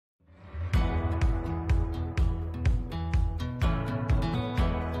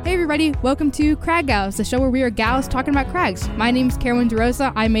Hey everybody, welcome to Crag Gals, the show where we are gals talking about crags. My name's Carolyn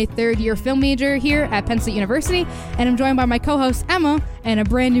DeRosa. I'm a third-year film major here at Penn State University, and I'm joined by my co-host Emma and a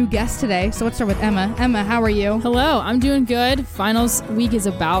brand new guest today. So let's start with Emma. Emma, how are you? Hello, I'm doing good. Finals week is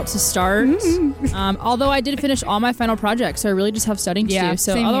about to start. Although I did finish all my final projects, so I really just have studying to do.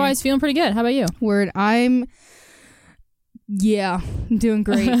 So otherwise, feeling pretty good. How about you? Word, I'm doing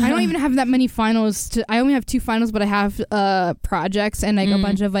great. I don't even have that many finals. I only have 2 finals, but I have projects and like a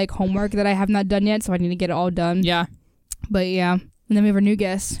bunch of like homework that I have not done yet, so I need to get it all done. Yeah. But yeah. And then we have our new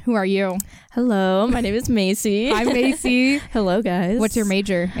guest. Who are you? Hello, my name is Macy. Hi, Macy. Hello, guys. What's your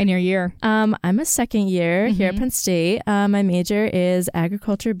major and your year? I'm a second year here at Penn State. My major is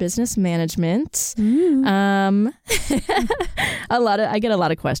agriculture business management. I get a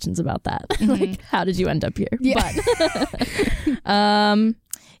lot of questions about that. Like, how did you end up here? Yeah.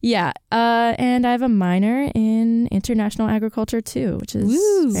 But, and I have a minor in international agriculture too, which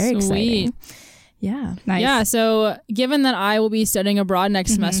is very exciting. Yeah. Nice. Yeah, so given that I will be studying abroad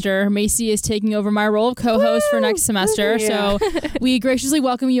next semester, Macy is taking over my role of co-host for next semester. Yeah. So we graciously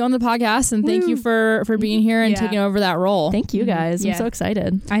welcome you on the podcast and thank you for being here and taking over that role. Thank you guys. I'm so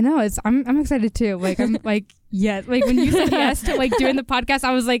excited. I know. I'm excited too. Like I'm like, yeah, like when you said yes to like doing the podcast,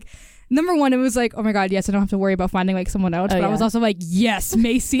 I was like, number one, it was like, oh my God, yes, I don't have to worry about finding like someone else. But I was also like, yes,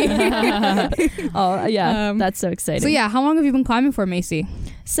 Macy. That's so exciting. So yeah, how long have you been climbing for, Macy?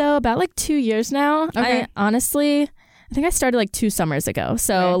 So about like 2 years now. Okay. I think I started like 2 summers ago.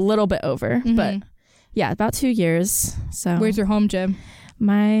 So a little bit over. But yeah, about 2 years. So where's your home gym?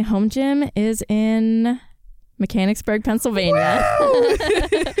 My home gym is in Mechanicsburg, Pennsylvania.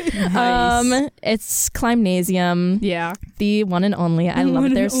 Nice. It's Climbnasium. Yeah. The one and only. I love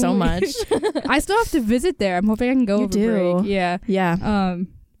it there so much. I still have to visit there. I'm hoping I can go over break. Yeah. Yeah.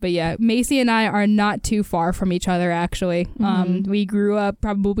 But yeah, Macy and I are not too far from each other, actually. We grew up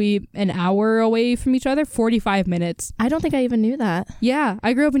probably an hour away from each other, 45 minutes. I don't think I even knew that. Yeah,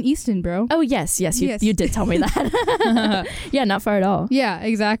 I grew up in Easton, bro. Oh, yes. You did tell me that. Yeah, not far at all. Yeah,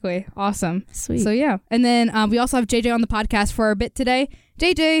 exactly. Awesome. Sweet. So yeah. And then we also have JJ on the podcast for a bit today.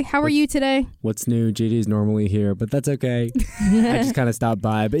 JJ, how are you today? What's new? JD is normally here, but that's okay. I just kind of stopped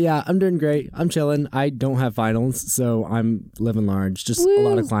by. But yeah, I'm doing great. I'm chilling. I don't have finals, so I'm living large. Just a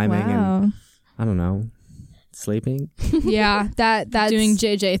lot of climbing and, I don't know, sleeping. Yeah, that's doing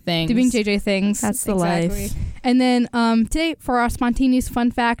JJ things. Doing JJ things. That's the life. And then today, for our spontaneous fun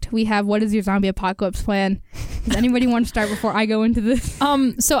fact, we have, what is your zombie apocalypse plan? Does anybody want to start before I go into this?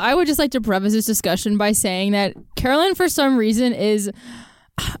 So I would just like to preface this discussion by saying that Carolyn, for some reason, is...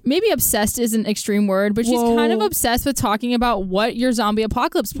 maybe obsessed is an extreme word, but she's kind of obsessed with talking about what your zombie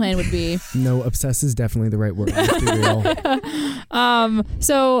apocalypse plan would be. No, obsessed is definitely the right word. Let's be real.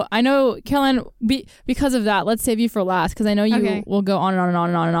 So I know, Caroline, because of that, let's save you for last, because I know you will go on and on and on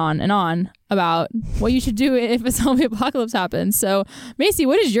and on and on and on about what you should do if a zombie apocalypse happens. So, Macy,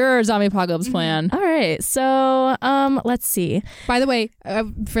 what is your zombie apocalypse plan? All right. So, let's see. By the way,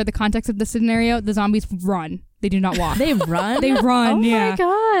 for the context of the scenario, the zombies run. They do not walk. They run? They run, oh yeah. Oh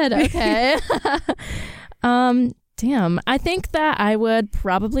my God. Okay. Damn. I think that I would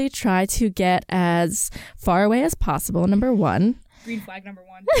probably try to get as far away as possible, number one. Green flag number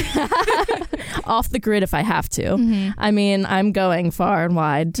 1. Off the grid if I have to. I mean, I'm going far and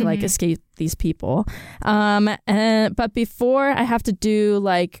wide to like escape these people. But before I have to do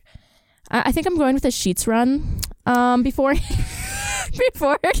like, I think I'm going with a sheets run beforehand.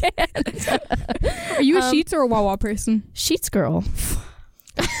 Are you a Sheets or a Wawa person? Sheets girl.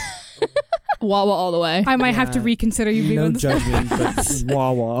 Wawa all the way. I might have to reconsider you being No on the judgment, but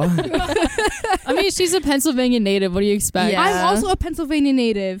Wawa. I mean, she's a Pennsylvania native. What do you expect? Yeah. I'm also a Pennsylvania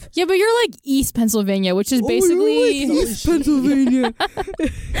native. Yeah, but you're like East Pennsylvania, which is basically... East Pennsylvania.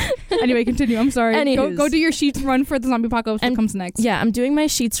 Anyway, continue. I'm sorry. Go do your Sheets run for the zombie apocalypse. What comes next? Yeah, I'm doing my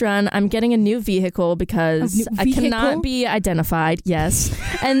sheets run. I'm getting a new vehicle because I cannot be identified. Yes.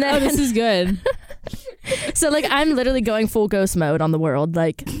 And then this is good. So like I'm literally going full ghost mode on the world.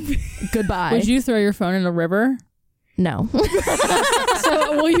 Like goodbye. Would you throw your phone in a river? No.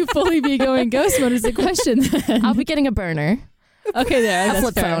 So will you fully be going ghost mode is the question then? I'll be getting a burner. Okay, there. A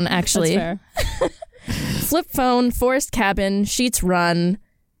flip phone, actually. That's fair. Flip phone, forest cabin, sheets run.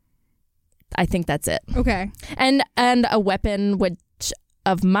 I think that's it. Okay. And a weapon which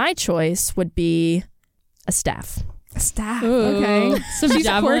of my choice would be a staff. A staff. Ooh, okay. Some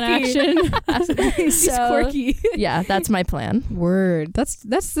javelin action. She's quirky. Yeah, that's my plan. Word. That's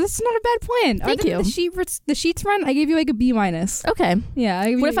not a bad plan. Thank you. The sheets run, I gave you like a B-. Okay.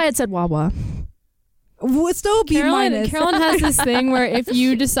 Yeah. What if I had said Wawa? Would still B-. Carolyn has this thing where if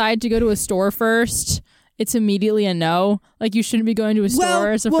you decide to go to a store first, it's immediately a no. Like, you shouldn't be going to a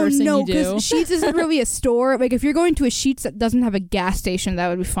store as the first thing you do. Because Sheetz isn't really a store. Like, if you're going to a Sheetz that doesn't have a gas station, that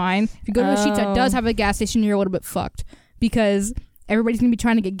would be fine. If you go to a Sheetz that does have a gas station, you're a little bit fucked because everybody's gonna be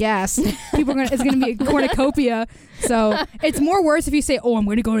trying to get gas. It's gonna be a cornucopia. So it's more worse if you say, "Oh, I'm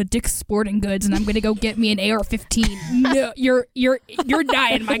gonna go to Dick's Sporting Goods and I'm gonna go get me an AR-15." No, you're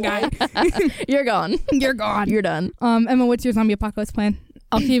dying, my guy. You're gone. You're gone. You're done. Emma, what's your zombie apocalypse plan?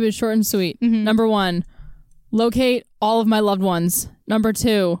 I'll keep it short and sweet. Number 1, locate all of my loved ones. Number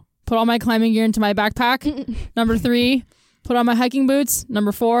 2, put all my climbing gear into my backpack. Number 3, put on my hiking boots.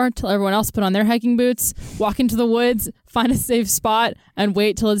 Number 4, tell everyone else to put on their hiking boots. Walk into the woods, find a safe spot, and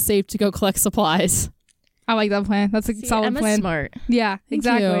wait till it's safe to go collect supplies. I like that plan. That's a solid Emma's plan. Smart. Yeah,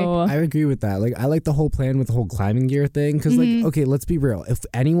 exactly. I agree with that. Like, I like the whole plan with the whole climbing gear thing because, like, okay, let's be real. If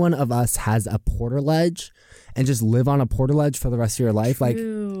any one of us has a portaledge and just live on a portaledge for the rest of your life, like,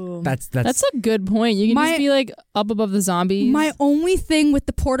 that's a good point. You can just be like up above the zombies. My only thing with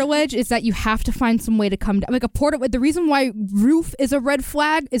the portaledge is that you have to find some way to come down. Like the reason why roof is a red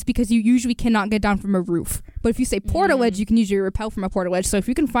flag is because you usually cannot get down from a roof. But if you say portaledge, you can usually repel from a portaledge. So if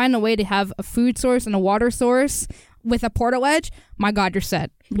you can find a way to have a food source and a water source with a portaledge, my God, you're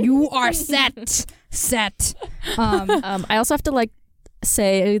set. You are set. I also have to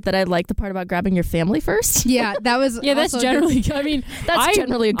say that I like the part about grabbing your family first. Yeah, that was that's generally. I mean, that's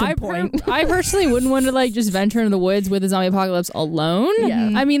generally a good point. I personally wouldn't want to just venture into the woods with the zombie apocalypse alone.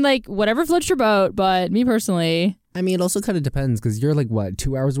 Yeah. I mean, whatever floats your boat, but me personally. I mean, it also kind of depends because you're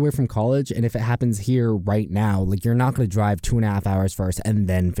 2 hours away from college, and if it happens here right now, you're not going to drive 2.5 hours first and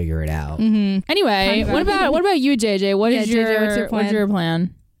then figure it out. Anyway, what about you, JJ? What's your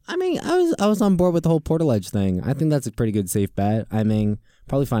plan? I mean, I was on board with the whole portaledge thing. I think that's a pretty good safe bet. I mean,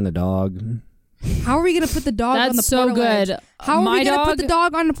 probably find a dog. How are we going to put the dog on the portaledge? That's so good. How are we going to put the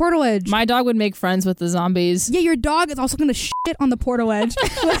dog on the portaledge? My dog would make friends with the zombies. Yeah, your dog is also going to shit on the portaledge.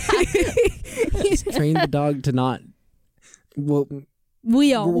 Train the dog to not... Well,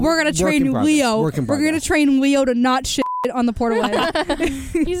 Leo. We're going to train Leo. We're going to train Leo to not shit on the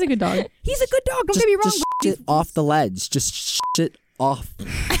portaledge. He's a good dog. He's a good dog. Don't get me wrong. Just shit off the ledge. Just shit off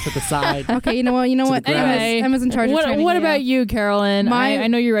to the side. Okay, you know what? Anyway, Emma's in charge of training. What about you, Carolyn? I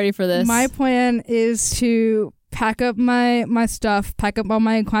know you're ready for this. My plan is to pack up my stuff, pack up all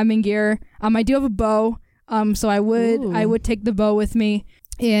my climbing gear. I do have a bow, so I would take the bow with me.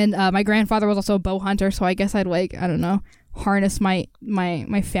 And my grandfather was also a bow hunter, so I guess I'd harness my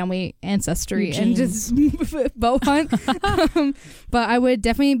family ancestry and just bow hunt. But I would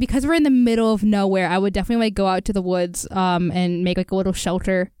definitely, because we're in the middle of nowhere, I would definitely go out to the woods and make a little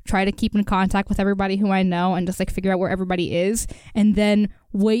shelter, try to keep in contact with everybody who I know and just figure out where everybody is, and then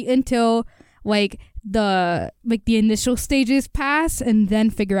wait until the initial stages pass and then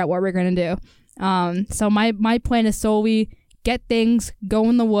figure out what we're gonna do. So my plan is solely get things, go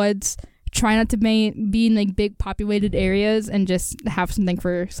in the woods, try not to be in big populated areas, and just have something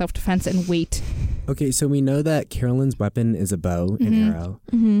for self-defense and wait. Okay, so we know that Carolyn's weapon is a bow and arrow.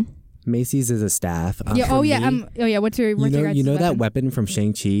 Macy's is a staff. What's your you know that weapon from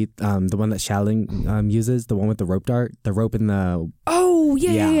Shang-Chi, the one that Xiaoling uses, the one with the rope dart, the rope in the... Oh,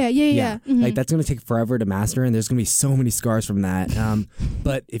 yeah. That's going to take forever to master, and there's going to be so many scars from that.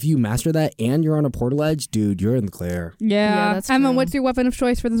 But if you master that and you're on a portaledge, dude, you're in the clear. Yeah, that's Emma, what's your weapon of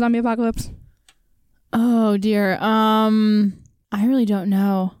choice for the zombie apocalypse? Oh, dear. I really don't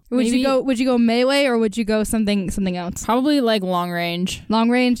know. Would you go melee or would you go something else? Probably long range. Long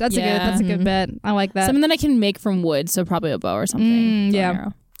range? That's a good bet. I like that. Something that I can make from wood, so probably a bow or something. Yeah.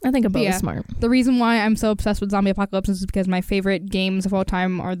 I think a bow is smart. The reason why I'm so obsessed with zombie apocalypse is because my favorite games of all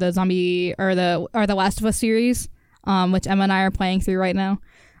time are the the Last of Us series, which Emma and I are playing through right now.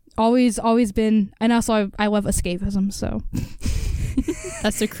 Always been, and also I love escapism, so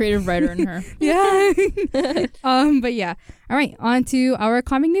that's the creative writer in her. Yeah. But yeah. All right, on to our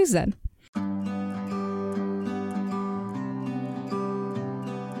climbing news then.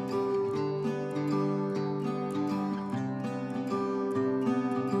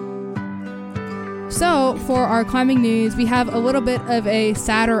 So for our climbing news, we have a little bit of a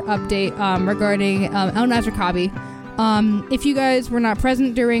sadder update regarding Elnaz Rekabi. If you guys were not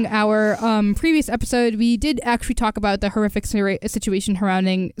present during our previous episode, we did actually talk about the horrific situation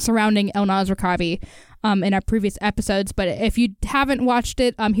surrounding Elnaz Rekabi. in our previous episodes. But if you haven't watched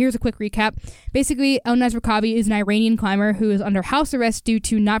it, here's a quick recap. Basically, Elnaz Rekabi is an Iranian climber who is under house arrest due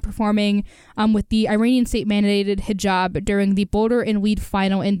to not performing with the Iranian state-mandated hijab during the boulder and lead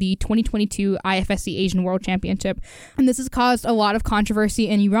final in the 2022 IFSC Asian World Championship. And this has caused a lot of controversy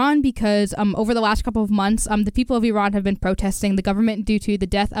in Iran because over the last couple of months, the people of Iran have been protesting the government due to the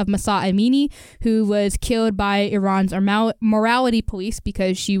death of Mahsa Amini, who was killed by Iran's morality police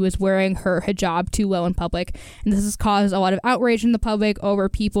because she was wearing her hijab too low in public. And this has caused a lot of outrage in the public over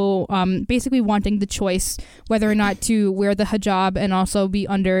people basically wanting the choice whether or not to wear the hijab and also be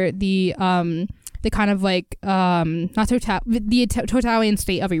under the kind of like the totalitarian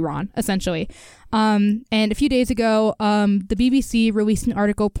state of Iran, essentially. And a few days ago, the BBC released an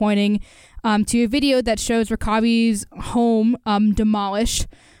article pointing to a video that shows Rekabi's home demolished,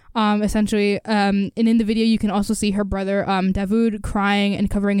 essentially. And in the video, you can also see her brother Davoud crying and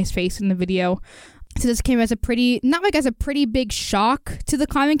covering his face in the video. So this came as a pretty big shock to the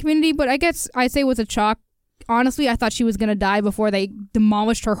climbing community, but I guess I'd say it was a shock. Honestly, I thought she was going to die before they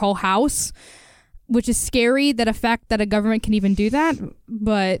demolished her whole house, which is scary, that a fact that a government can even do that,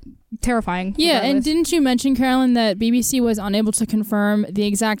 but terrifying. Yeah, regardless. and didn't you mention, Carolyn, that BBC was unable to confirm the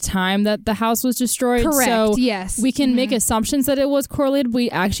exact time that the house was destroyed? Correct, so yes. We can make assumptions that it was correlated. We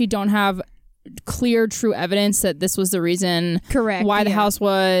actually don't have clear, true evidence that this was the reason why the house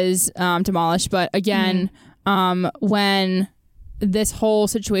was demolished. But again, when this whole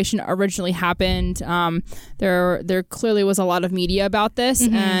situation originally happened, there clearly was a lot of media about this,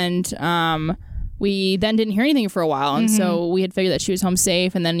 and we then didn't hear anything for a while, and so we had figured that she was home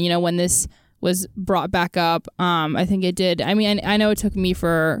safe. And then, when this was brought back up, I think it did. I mean, I know it took me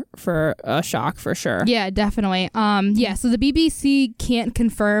for a shock for sure. Yeah, definitely. So the BBC can't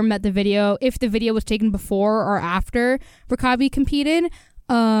confirm that if the video was taken before or after Rekabi competed.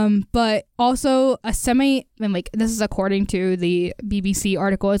 But also this is according to the BBC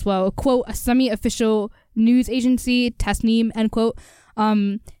article as well, quote, a semi-official news agency, Tasneem, end quote,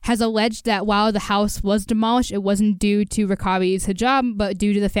 has alleged that while the house was demolished, it wasn't due to Rekabi's hijab, but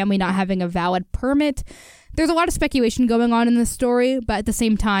due to the family not having a valid permit. There's a lot of speculation going on in this story, but at the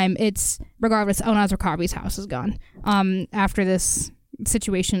same time, it's, regardless, Elnaz Rekabi's house is gone after this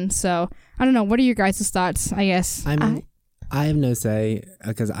situation. So, I don't know. What are your guys' thoughts, I guess? I have no say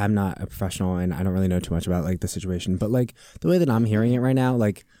because I'm not a professional and I don't really know too much about the situation. But the way that I'm hearing it right now,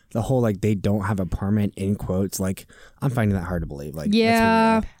 the whole they don't have a permit in quotes, I'm finding that hard to believe.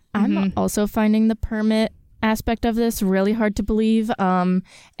 Yeah, I'm also finding the permit aspect of this really hard to believe, and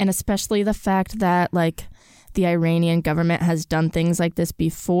especially the fact that the Iranian government has done things like this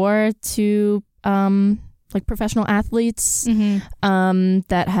before to professional athletes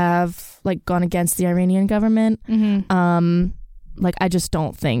that have gone against the Iranian government. I just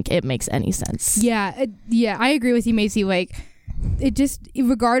don't think it makes any sense. Yeah, I agree with you, Macy. It just,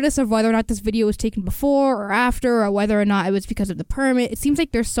 regardless of whether or not this video was taken before or after, or whether or not it was because of the permit, it seems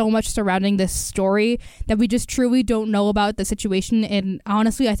like there's so much surrounding this story that we just truly don't know about the situation. And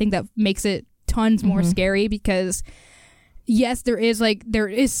honestly, I think that makes it tons more scary because yes, there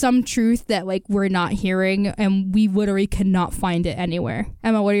is some truth that we're not hearing, and we literally cannot find it anywhere.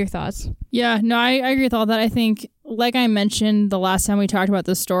 Emma, what are your thoughts? Yeah, no, I agree with all that. I think, like I mentioned the last time we talked about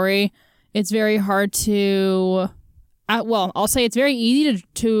this story, it's very hard to, I'll say it's very easy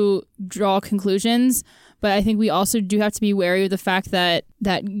to draw conclusions, but I think we also do have to be wary of the fact that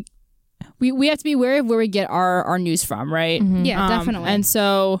we have to be wary of where we get our news from, right? Yeah, definitely. And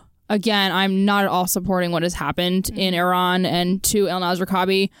so, again, I'm not at all supporting what has happened in Iran and to Elnaz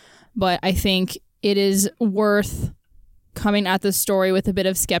Rekabi, but I think it is worth coming at this story with a bit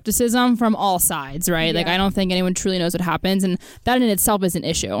of skepticism from all sides, right? Yeah. I don't think anyone truly knows what happens, and that in itself is an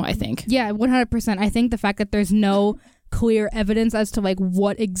issue, I think. Yeah, 100%. I think the fact that there's no clear evidence as to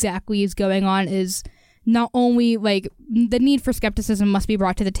what exactly is going on is not only the need for skepticism must be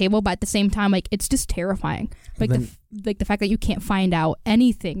brought to the table, but at the same time it's just terrifying. The fact that you can't find out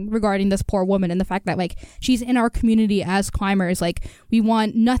anything regarding this poor woman, and the fact that she's in our community as climbers. We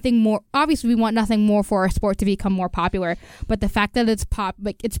want nothing more. Obviously, we want nothing more for our sport to become more popular. But the fact that it's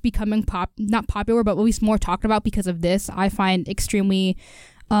it's becoming not popular, but at least more talked about because of this, I find extremely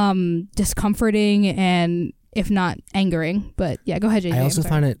discomforting and, if not, angering. But yeah, go ahead, JJ. I also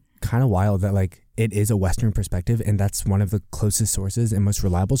find it kind of wild that it is a Western perspective, and that's one of the closest sources and most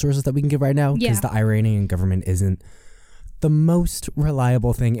reliable sources that we can give right now, because the Iranian government isn't the most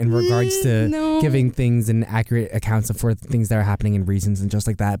reliable thing in regards to giving things and accurate accounts for things that are happening and reasons and just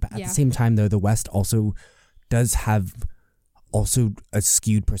like that. But at the same time, though, the West also does have a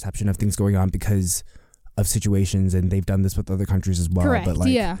skewed perception of things going on because of situations, and they've done this with other countries as well. Correct. But like,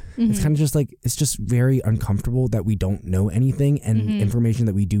 it's kind of just like, it's just very uncomfortable that we don't know anything, and information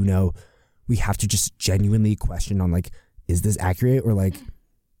that we do know, we have to just genuinely question on like, is this accurate, or like,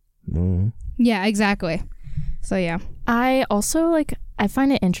 Yeah, exactly. So yeah. I also like, I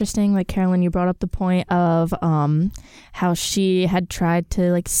find it interesting, like Carolyn, you brought up the point of how she had tried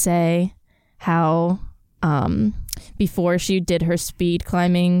to like say how before she did her speed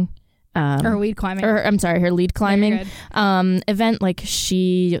climbing or lead climbing, or I'm sorry, her lead climbing event, like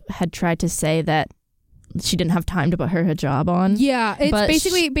she had tried to say that she didn't have time to put her hijab on. Yeah,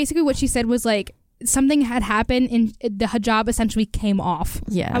 it's basically what she said was like something had happened and the hijab essentially came off.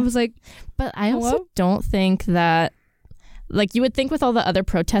 Yeah, I was like, but I also don't think that, like, you would think with all the other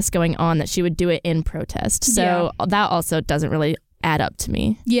protests going on that she would do it in protest. So that also doesn't really add up to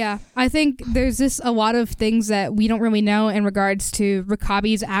me. Yeah, I think there's just a lot of things that we don't really know in regards to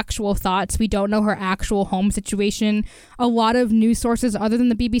Rekabi's actual thoughts. We don't know her actual home situation. A lot of news sources other than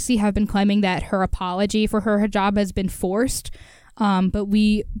the BBC have been claiming that her apology for her hijab has been forced. But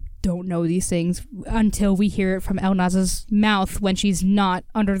we don't know these things until we hear it from Elnaz's mouth when she's not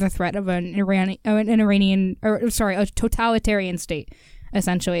under the threat of a totalitarian state,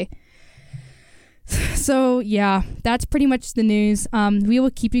 essentially. So yeah, that's pretty much the news. We will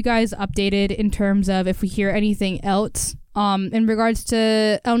keep you guys updated in terms of if we hear anything else in regards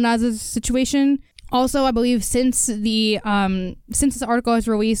to Elnaz's situation. Also, I believe since this article is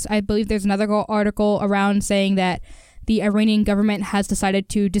released, I believe there's another article around saying that the Iranian government has decided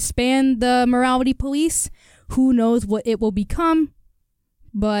to disband the morality police. Who knows what it will become?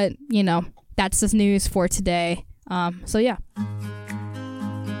 But, you know, that's the news for today. So yeah.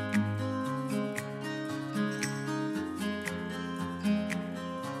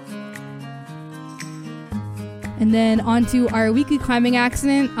 And then on to our weekly climbing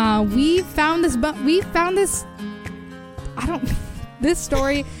accident. This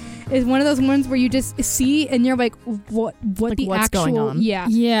story is one of those ones where you just see and you're like, what like the what's actual going on?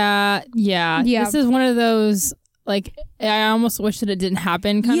 Yeah. This is one of those, like, I almost wish that it didn't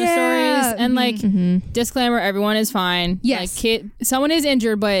happen kind of stories. And like, disclaimer, everyone is fine. Yes. Like, someone is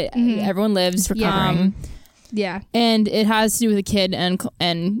injured, but everyone lives. Recovering. Yeah. And it has to do with a kid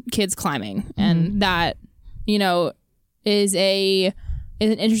and kids climbing. And that, you know, is an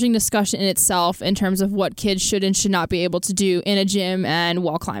interesting discussion in itself in terms of what kids should and should not be able to do in a gym and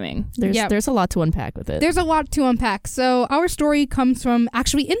while climbing. There's a lot to unpack with it. There's a lot to unpack. So our story comes from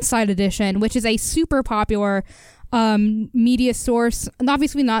actually Inside Edition, which is a super popular media source. And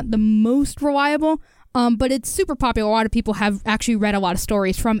obviously not the most reliable, but it's super popular. A lot of people have actually read a lot of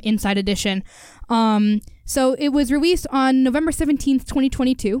stories from Inside Edition. So it was released on November 17th,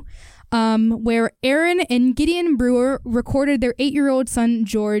 2022. Where Aaron and Gideon Brewer recorded their 8-year-old son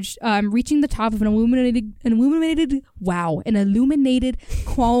George reaching the top of an illuminated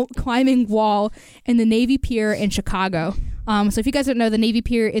climbing wall in the Navy Pier in Chicago. So if you guys don't know, the Navy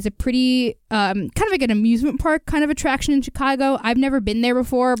Pier is a pretty kind of like an amusement park kind of attraction in Chicago. I've never been there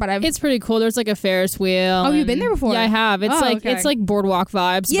before, but it's pretty cool. There's like a Ferris wheel. Oh, you've been there before? Yeah, I have. It's like boardwalk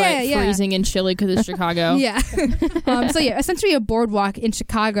vibes, but freezing and chilly because it's Chicago. Yeah. So yeah, essentially a boardwalk in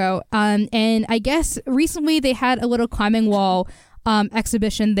Chicago. And I guess recently they had a little climbing wall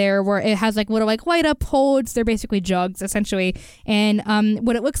exhibition there where it has like little like light up holds. They're basically jugs essentially, and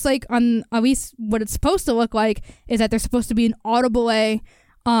what it looks like, on at least what it's supposed to look like, is that there's supposed to be an autobelay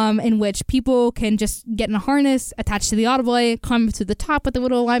in which people can just get in a harness attached to the autobelay, climb to the top with the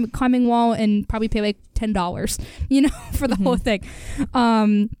little climbing wall, and probably pay like $10, you know, for the whole thing.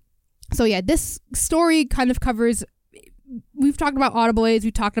 So yeah, this story kind of covers. We've talked about autobelays.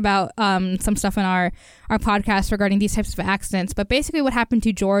 We talked about some stuff in our podcast regarding these types of accidents. But basically what happened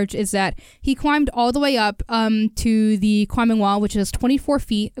to George is that he climbed all the way up to the climbing wall, which is 24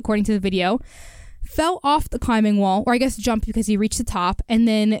 feet, according to the video, fell off the climbing wall, or I guess jumped because he reached the top, and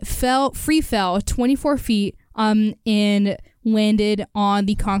then free fell 24 feet and landed on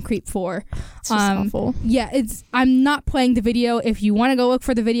the concrete floor. It's just awful. Yeah, I'm not playing the video. If you want to go look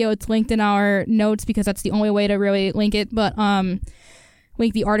for the video, it's linked in our notes because that's the only way to really link it, but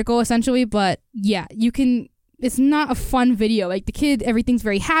link the article essentially. But yeah, you can. It's not a fun video. Like the kid, everything's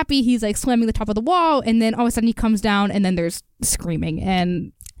very happy. He's like slamming the top of the wall, and then all of a sudden he comes down, and then there's screaming.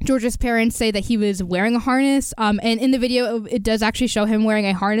 And George's parents say that he was wearing a harness, and in the video it does actually show him wearing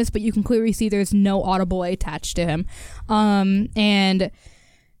a harness, but you can clearly see there's no autobelay attached to him. And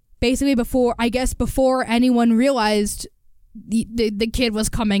basically before anyone realized the kid was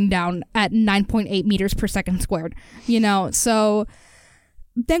coming down at 9.8 meters per second squared, you know. So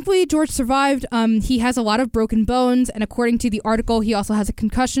thankfully, George survived. He has a lot of broken bones, and according to the article, he also has a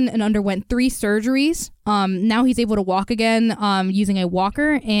concussion and underwent 3 surgeries. Now he's able to walk again using a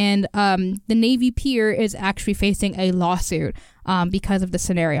walker, and the Navy pier is actually facing a lawsuit because of the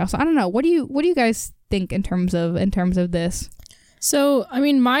scenario. So I don't know. What do you guys think in terms of this? So, I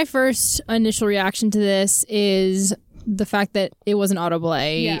mean, my first initial reaction to this is the fact that it was an auto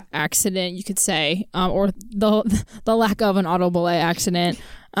belay accident, you could say, or the lack of an auto belay accident.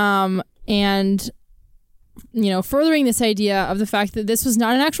 And, furthering this idea of the fact that this was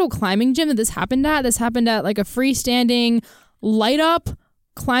not an actual climbing gym that this happened at. This happened at like a freestanding, light up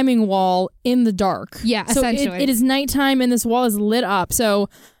climbing wall in the dark. Yeah, so essentially. It is nighttime and this wall is lit up. So,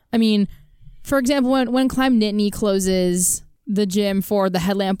 I mean, for example, when Climb Nittany closes the gym for the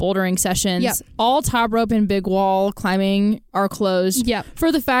headlamp bouldering sessions, all top rope and big wall climbing are closed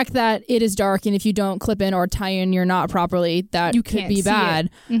for the fact that it is dark, and if you don't clip in or tie in your knot properly, that you could be bad.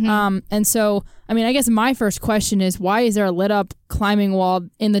 Mm-hmm. And so, I mean, I guess my first question is, why is there a lit up climbing wall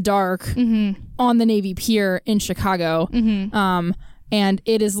in the dark on the Navy Pier in Chicago? And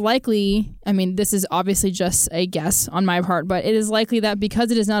it is likely, I mean, this is obviously just a guess on my part, but it is likely that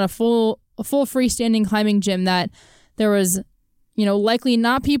because it is not a full freestanding climbing gym, that there was likely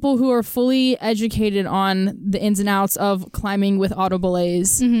not people who are fully educated on the ins and outs of climbing with auto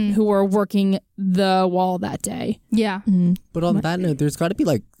belays who were working the wall that day. Yeah. But on that note, there's got to be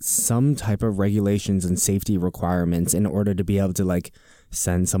like some type of regulations and safety requirements in order to be able to like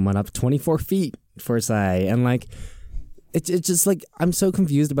send someone up 24 feet for say. And like, it's just like, I'm so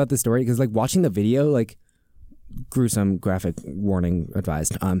confused about this story because like watching the video, like, gruesome graphic warning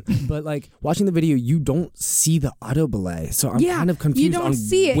advised, but like watching the video, you don't see the auto belay, so I'm kind of confused on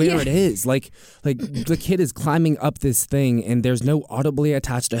where it is. Like the kid is climbing up this thing and there's no auto belay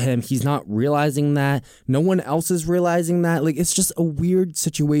attached to him. He's not realizing that, no one else is realizing that. Like, it's just a weird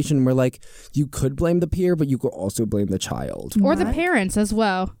situation where like you could blame the pier, but you could also blame the child or the parents as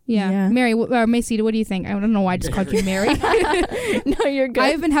well. Mary, Macy, what do you think? I don't know why I just called you Mary. No, you're good.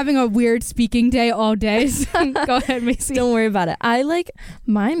 I've been having a weird speaking day all day, so go ahead, Macy. Don't worry about it.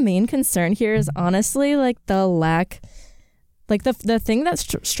 My main concern here is honestly like the lack, like the thing that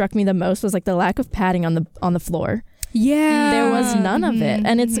struck me the most was like the lack of padding on the floor. Yeah, there was none of it,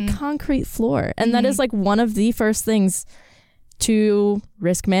 and it's a concrete floor, and that is like one of the first things to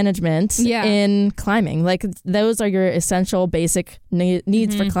risk management in climbing. Like, those are your essential basic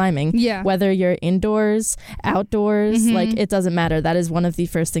needs for climbing. Yeah, whether you're indoors, outdoors, like it doesn't matter. That is one of the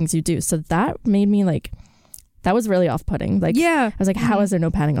first things you do. So that made me like. That was really off-putting. Like, I was like, how is there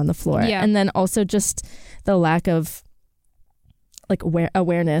no padding on the floor? Yeah. And then also just the lack of like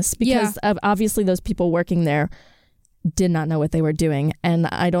awareness, because of obviously those people working there did not know what they were doing. And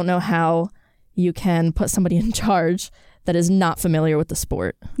I don't know how you can put somebody in charge that is not familiar with the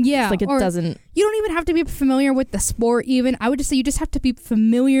sport. Yeah. It's like, it doesn't. You don't even have to be familiar with the sport even. I would just say you just have to be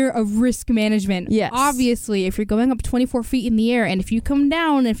familiar of risk management. Yes. Obviously, if you're going up 24 feet in the air and if you come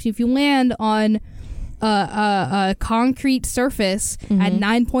down, if you land on a concrete surface at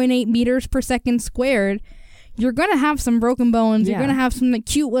 9.8 meters per second squared, you're going to have some broken bones. You're going to have some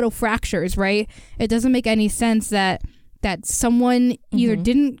cute little fractures, right? It doesn't make any sense that someone either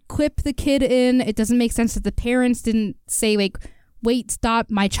didn't clip the kid in. It doesn't make sense that the parents didn't say, like, wait,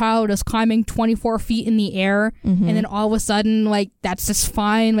 stop, my child is climbing 24 feet in the air. And then all of a sudden, like, that's just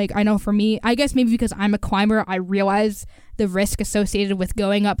fine. Like, I know for me, I guess maybe because I'm a climber, I realize the risk associated with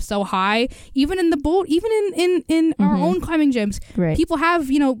going up so high. Even in in our own climbing gyms, people have,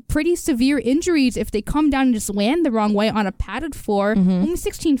 pretty severe injuries if they come down and just land the wrong way on a padded floor, only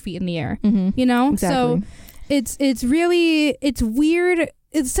 16 feet in the air, Exactly. So it's weird.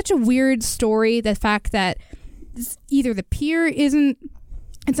 It's such a weird story, the fact that either the pier isn't,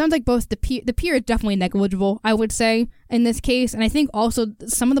 it sounds like both the pier is definitely negligible, I would say, in this case, and I think also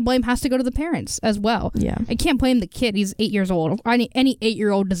some of the blame has to go to the parents as well. Yeah, I can't blame the kid. He's 8 years old. Any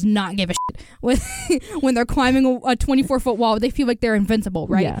 8-year-old does not give a shit when they're climbing a 24-foot wall. They feel like they're invincible,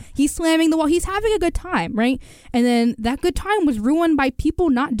 right? Yeah. He's slamming the wall. He's having a good time, right? And then that good time was ruined by people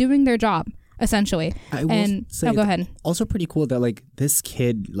not doing their job, essentially. Go ahead. Also pretty cool that like this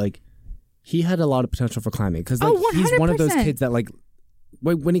kid, like, he had a lot of potential for climbing because like, 100%. He's one of those kids that like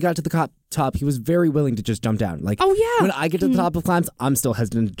when he got to the top, he was very willing to just jump down. Like, when I get to the top of climbs, I'm still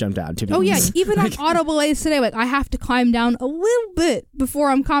hesitant to jump down. To be honest. Even on auto belays today, like, I have to climb down a little bit before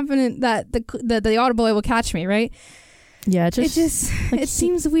I'm confident that the auto belay will catch me, right? Yeah, it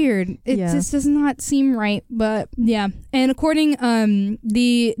seems weird. It just does not seem right, but yeah. And according,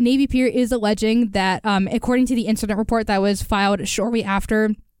 the Navy Pier is alleging that, according to the incident report that was filed shortly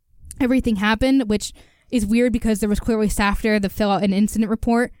after everything happened, which is weird because there was clearly staff there to fill out an incident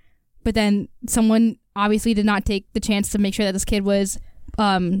report, but then someone obviously did not take the chance to make sure that this kid was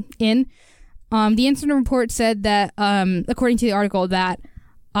in. The incident report said that, according to the article, that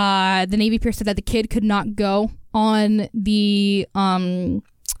the Navy Pier said that the kid could not go on the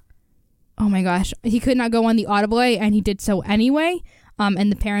he could not go on the autobay, and he did so anyway.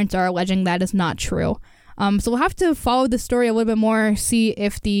 And the parents are alleging that is not true. So we'll have to follow the story a little bit more, see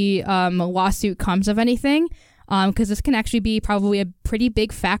if the lawsuit comes of anything, because this can actually be probably a pretty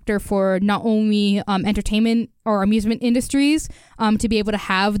big factor for not only entertainment or amusement industries to be able to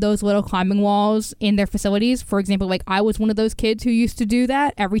have those little climbing walls in their facilities. For example, like I was one of those kids who used to do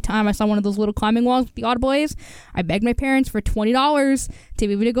that. Every time I saw one of those little climbing walls with the autoblaze, I begged my parents for $20 to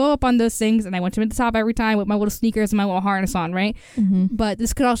be able to go up on those things, and I went to the top every time with my little sneakers and my little harness on, right? Mm-hmm. But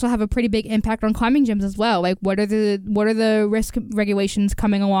this could also have a pretty big impact on climbing gyms as well. Like what are the risk regulations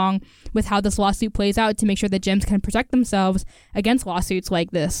coming along with how this lawsuit plays out to make sure that gyms can protect themselves against lawsuits like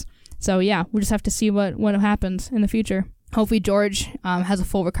this? So yeah, we'll just have to see what happens in the future. Hopefully George has a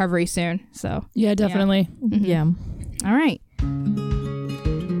full recovery soon. So yeah, definitely. Yeah. All right.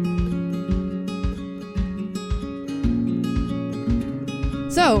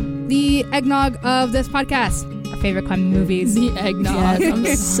 So the eggnog of this podcast, our favorite climbing movies. The eggnog. Yes,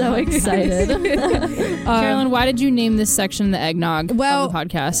 I'm so excited. Carolyn, why did you name this section the eggnog of the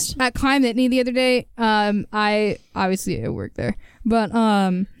podcast? At Climb It the other day, I obviously worked there, but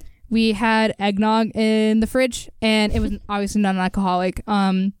we had eggnog in the fridge, and it was obviously non-alcoholic.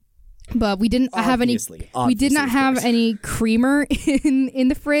 But we didn't have any. We did not have any creamer in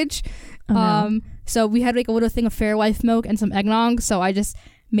the fridge. Oh, no. So we had like a little thing of Fairlife milk and some eggnog. So I just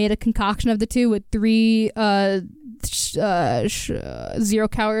made a concoction of the two with 3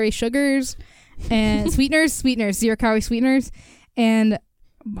 0-calorie sugars and sweeteners, 0-calorie sweeteners, and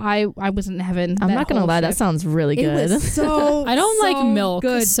I was in heaven. I'm not gonna lie, that sounds really good. It was so I don't like milk,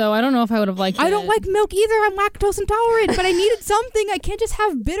 good. So I don't know if I would have liked it. I don't like milk either. I'm lactose intolerant, but I needed something. I can't just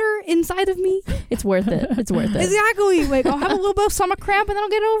have bitter inside of me. It's worth it. It's worth it. Exactly. Like I'll have a little bit of stomach cramp and then I'll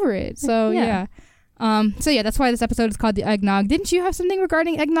get over it. So yeah. That's why this episode is called the eggnog. Didn't you have something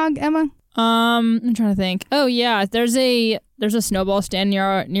regarding eggnog, Emma? I'm trying to think. Oh yeah, there's a snowball stand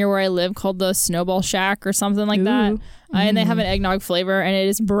near where I live called the Snowball Shack or something like that. And they have an eggnog flavor, and it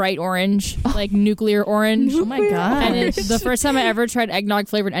is bright orange, like nuclear orange. Oh my god! And the first time I ever tried eggnog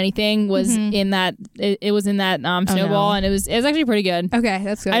flavored anything was in that. It was in that snowball, and it was actually pretty good. Okay,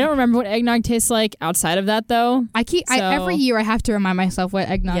 that's good. I don't remember what eggnog tastes like outside of that though. Every year I have to remind myself what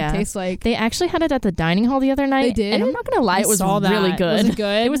eggnog tastes like. They actually had it at the dining hall the other night. They did, and I'm not gonna lie, it was really good. Was it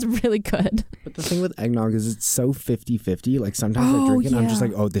good? It was really good. But the thing with eggnog is it's so 50-50. Like sometimes I drink it and I'm just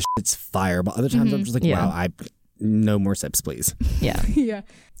like, oh, this shit's fire. But other times I'm just like, wow, no more sips, please. Yeah. Yeah.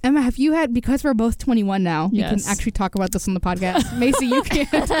 Emma, have you had, because we're both 21 now, we can actually talk about this on the podcast. Macy, you can't.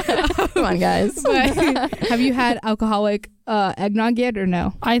 Come on, guys. But have you had alcoholic eggnog yet or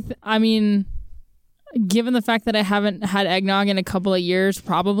no? I mean, given the fact that I haven't had eggnog in a couple of years,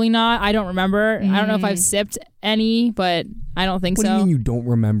 probably not. I don't remember. I don't know if I've sipped any, but I don't think so. What do you mean you don't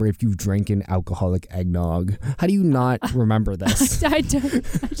remember if you've drank an alcoholic eggnog? How do you not remember this? I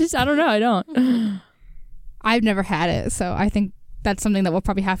don't know. I don't. I've never had it, so I think that's something that we'll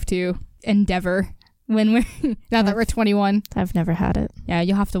probably have to endeavor when we're now that we're 21. I've never had it. Yeah,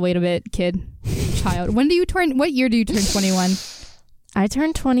 you'll have to wait a bit, child. What year do you turn 21? I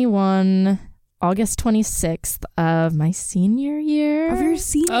turned 21 August 26th of my senior year. Of your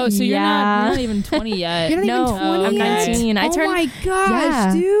senior? Oh, so you're not even 20 yet. You're not even 20 I'm yet? 19. My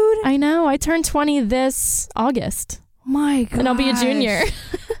gosh, dude. I know. I turned 20 this August. My god. And I'll be a junior.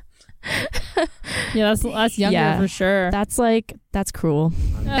 Yeah, that's younger for sure. That's cruel.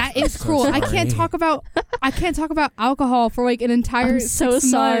 That is cruel. I can't talk about alcohol for like an entire I'm so 6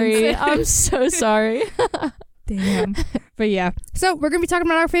 sorry. months. I'm so sorry. Damn. But yeah. So we're going to be talking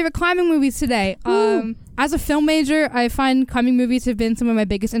about our favorite climbing movies today. As a film major, I find climbing movies have been some of my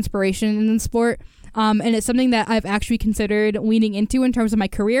biggest inspiration in the sport. And it's something that I've actually considered leaning into in terms of my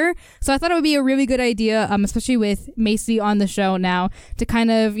career. So I thought it would be a really good idea, especially with Macy on the show now, to kind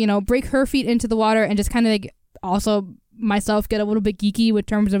of, break her feet into the water and just kind of like also myself get a little bit geeky with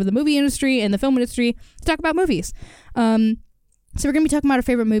terms of the movie industry and the film industry to talk about movies. So we're going to be talking about our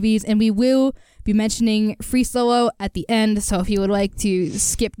favorite movies, and we will be mentioning Free Solo at the end. So if you would like to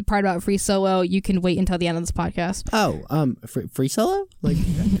skip the part about Free Solo, you can wait until the end of this podcast. Oh, Free Solo? Like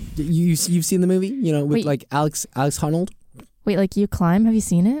you've seen the movie? With like Alex Honnold? Wait, like you climb? Have you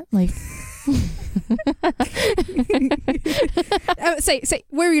seen it? Like say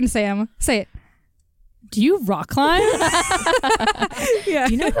what are you going to say, Emma? Say it. Do you rock climb? Yeah.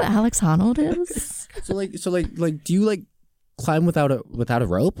 Do you know who Alex Honnold is? So do you like climb without a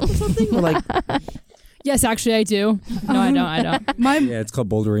rope or something? Or like Yes, actually I do. No, I don't. yeah, it's called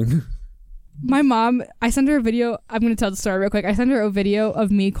bouldering. My mom, I sent her a video. I'm going to tell the story real quick. I sent her a video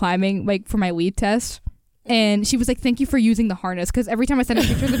of me climbing like for my lead test. And she was like, thank you for using the harness. Because every time I send her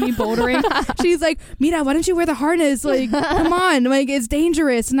pictures of me bouldering, she's like, Mira, why don't you wear the harness? Like, come on. Like, it's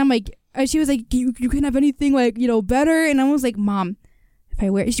dangerous. And I'm like, she was like, you can have anything like, better. And I was like, Mom, if I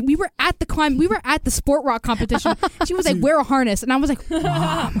wear, we were at the sport rock competition. She was like, wear a harness. And I was like,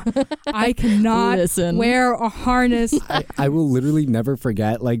 Mom, I cannot wear a harness. I will literally never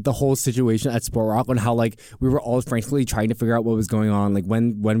forget like the whole situation at Sport Rock on how like we were all frantically trying to figure out what was going on, like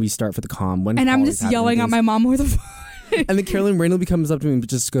when we start for the comm. And I'm just yelling at my mom with the and then Carolyn randomly comes up to me and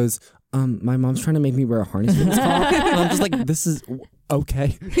just goes, my mom's trying to make me wear a harness for this call. And I'm just like, this is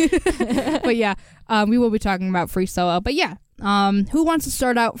okay. But yeah, we will be talking about free solo. But yeah, who wants to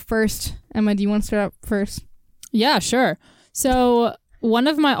start out first? Emma, do you want to start out first? Yeah, sure. So one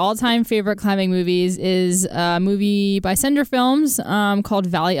of my all-time favorite climbing movies is a movie by Sender Films called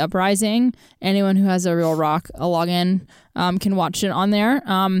Valley Uprising. Anyone who has a Real Rock a login can watch it on there.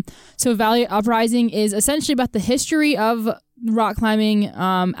 So Valley Uprising is essentially about the history of rock climbing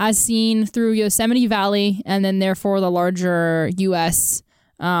as seen through Yosemite Valley, and then therefore the larger U.S.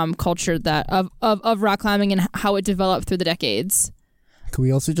 Culture that of rock climbing and how it developed through the decades. Could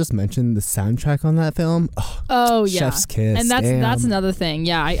we also just mention the soundtrack on that film? Oh yeah, Chef's Kiss. And that's another thing.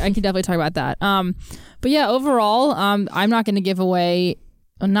 Yeah, I can definitely talk about that. But yeah, overall, I'm not going to give away.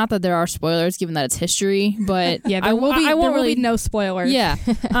 Not that there are spoilers, given that it's history, but yeah, there will be no spoilers. Yeah.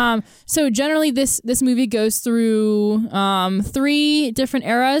 So generally, this movie goes through 3 different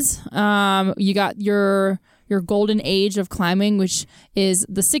eras. You got your golden age of climbing, which is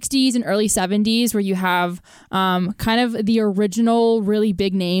the 60s and early 70s, where you have kind of the original really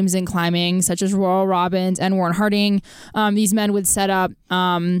big names in climbing, such as Royal Robbins and Warren Harding. These men would set up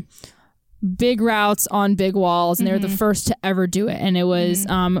big routes on big walls, and they were the first to ever do it. And it was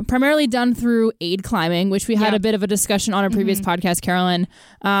primarily done through aid climbing, which we had a bit of a discussion on a previous podcast, Carolyn.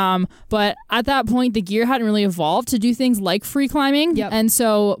 But at that point, the gear hadn't really evolved to do things like free climbing. Yep. And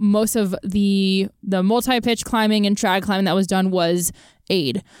so most of the multi-pitch climbing and trad climbing that was done was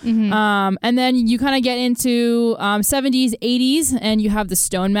aid. And then you kind of get into 70s, 80s, and you have the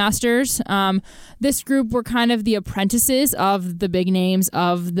Stone Masters. This group were kind of the apprentices of the big names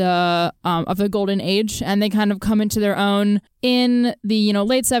of the golden age, and they kind of come into their own in the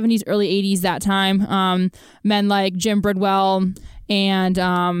late 70s, early 80s. That time, men like Jim Bridwell and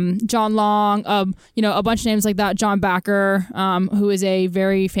John Long, a bunch of names like that. John Backer, who is a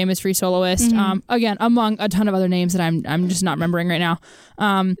very famous free soloist. Again, among a ton of other names that I'm just not remembering right now.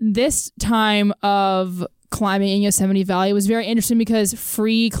 This time of climbing in Yosemite Valley was very interesting because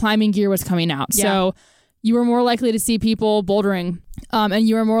free climbing gear was coming out. Yeah. So you were more likely to see people bouldering, and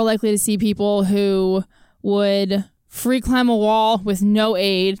you were more likely to see people who would free climb a wall with no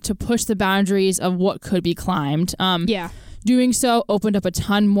aid to push the boundaries of what could be climbed. Doing so opened up a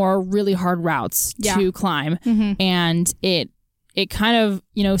ton more really hard routes to climb, and it kind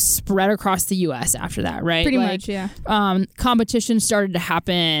of spread across the U.S. after that, right? Pretty much, yeah. Competition started to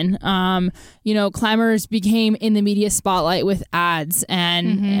happen. Climbers became in the media spotlight with ads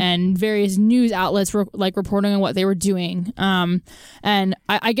and various news outlets were reporting on what they were doing. And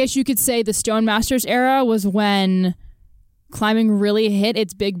I guess you could say the Stone Masters era was when climbing really hit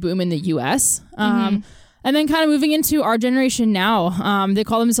its big boom in the U.S. And then kind of moving into our generation now, they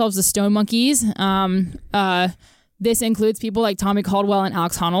call themselves the Stone Monkeys. This includes people like Tommy Caldwell and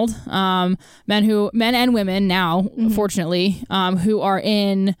Alex Honnold, men and women now, fortunately, who are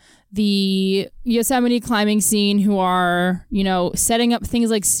in the Yosemite climbing scene, who are, setting up things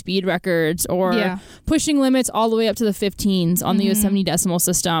like speed records or pushing limits all the way up to the 15s on the Yosemite decimal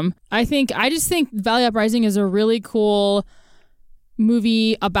system. I just think Valley Uprising is a really cool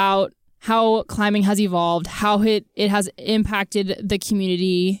movie about how climbing has evolved, how it has impacted the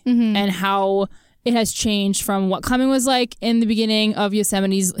community, and how it has changed from what climbing was like in the beginning of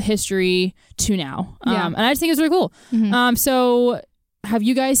Yosemite's history to now. And I just think it's really cool. So have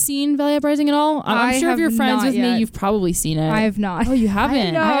you guys seen Valley Uprising at all? I'm sure if you're friends with me, you've probably seen it. I have not. Oh, you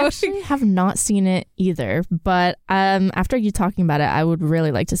haven't? I actually have not seen it either, but after you talking about it, I would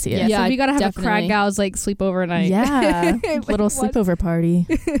really like to see it. So we gotta have a Crag Gals sleep overnight. Yeah, little sleepover party.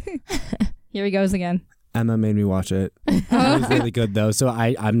 Here he goes again. Emma made me watch it. It was really good though, so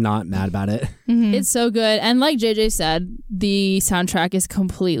I'm not mad about it. It's so good, and like JJ said, the soundtrack is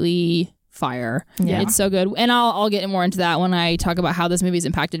completely fire. Yeah, it's so good, and I'll get more into that when I talk about how this movie's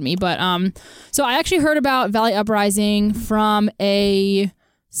impacted me. But so I actually heard about Valley Uprising from a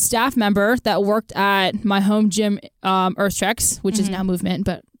staff member that worked at my home gym, Earth Treks, which is now Movement,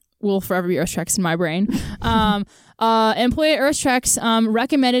 but will forever be Earth Treks in my brain. Employee at Earth Treks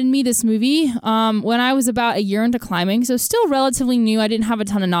recommended me this movie when I was about a year into climbing, so still relatively new. I didn't have a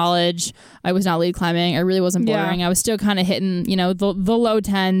ton of knowledge. I was not lead climbing. I really wasn't bouldering. I was still kind of hitting, the low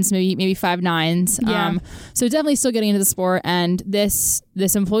 10s, maybe 5 9s. So definitely still getting into the sport. And this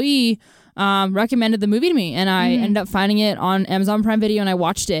employee recommended the movie to me, and I ended up finding it on Amazon Prime Video, and I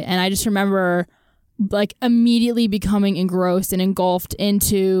watched it. And I just remember like immediately becoming engrossed and engulfed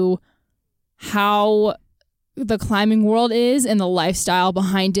into how the climbing world is and the lifestyle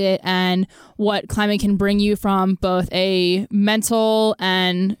behind it, and what climbing can bring you from both a mental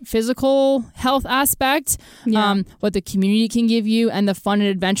and physical health aspect, what the community can give you, and the fun and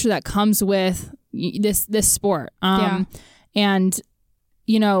adventure that comes with this sport. And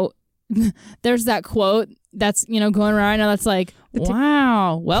there's that quote that's going around right now that's like,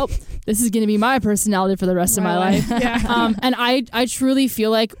 wow, well, this is going to be my personality for the rest of my life. And I truly feel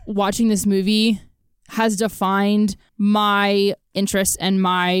like watching this movie has defined my interests and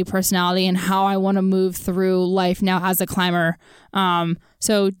my personality and how I want to move through life now as a climber.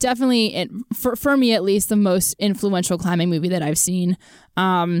 So definitely, for me at least, the most influential climbing movie that I've seen.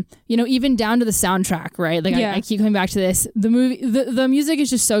 Even down to the soundtrack, right? Like I keep coming back to this. The movie, the music is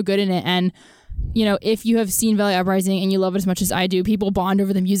just so good in it, and if you have seen Valley Uprising and you love it as much as I do, people bond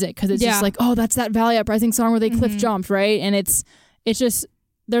over the music because it's just like, oh, that's that Valley Uprising song where they cliff jumped, right? And it's just,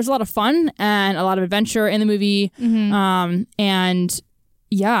 there's a lot of fun and a lot of adventure in the movie.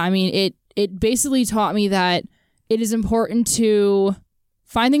 It basically taught me that it is important to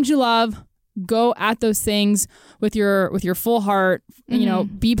find things you love, go at those things with your full heart,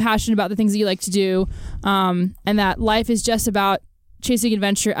 be passionate about the things that you like to do, and that life is just about chasing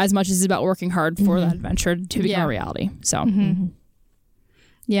adventure as much as it's about working hard for that adventure to become a reality. So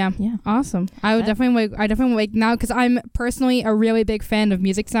Yeah, awesome. I definitely like now, because I'm personally a really big fan of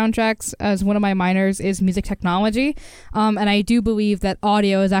music soundtracks, as one of my minors is music technology, and I do believe that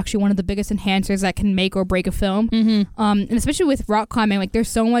audio is actually one of the biggest enhancers that can make or break a film. And especially with rock climbing, like there's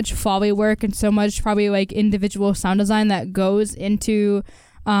so much Foley work and so much probably like individual sound design that goes into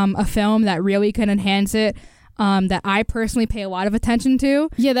a film that really can enhance it. That I personally pay a lot of attention to.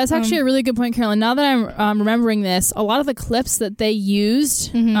 Yeah, that's actually a really good point, Carolyn. Now that I'm remembering this, a lot of the clips that they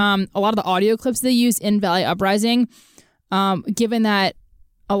used, a lot of the audio clips they used in Valley Uprising, given that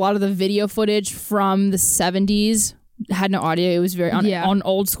a lot of the video footage from the 70s had no audio, it was very on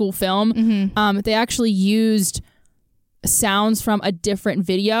old school film, they actually used sounds from a different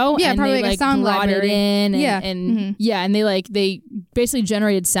video, and probably they like a sound brought library. it in, and and they basically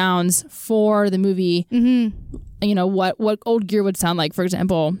generated sounds for the movie. What old gear would sound like, for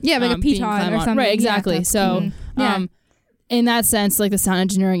example. Like a piton or something. Right, exactly. So in that sense, like the sound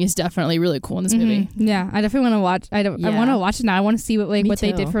engineering is definitely really cool in this movie. I definitely want to watch. I want to watch it now. I want to see what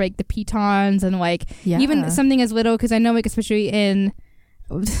they did for like the pitons and even something as little, because I know especially in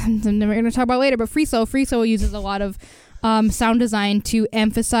we're going to talk about later, but Free Solo uses a lot of sound design to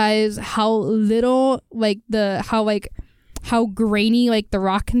emphasize how little how grainy the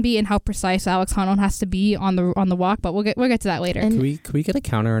rock can be and how precise Alex Honnold has to be on the walk. But we'll get to that later. Can we get a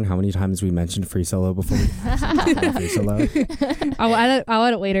counter on how many times we mentioned Free Solo before we Free Solo? I'll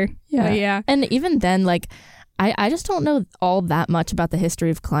add it later. Yeah. And even then, I just don't know all that much about the history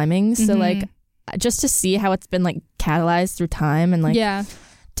of climbing. So just to see how it's been catalyzed through time and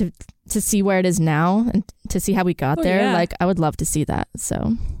to see where it is now and to see how we got there, I would love to see that.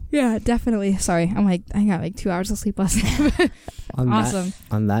 So yeah, definitely. Sorry, I got 2 hours of sleep last night. Awesome.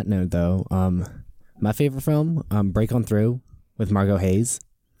 On that note, though, my favorite film, Break On Through, with Margot Hayes.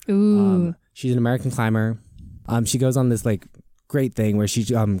 Ooh. She's an American climber. She goes on this great thing where she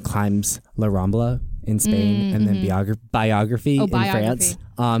climbs La Rambla in Spain, and then biography in France.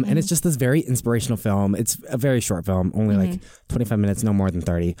 And it's just this very inspirational film. It's a very short film, only 25 minutes, no more than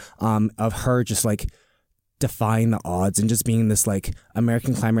 30, of her just defying the odds and just being this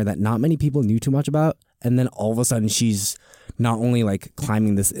American climber that not many people knew too much about. And then all of a sudden she's not only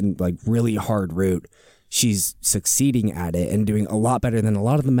climbing this in really hard route, she's succeeding at it and doing a lot better than a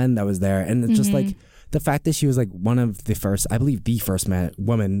lot of the men that was there. And it's just the fact that she was one of the first, I believe the first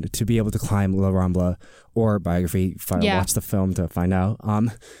woman to be able to climb La Rambla, or biography, if I watch the film to find out.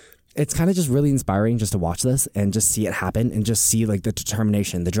 It's kind of just really inspiring just to watch this and just see it happen and just see the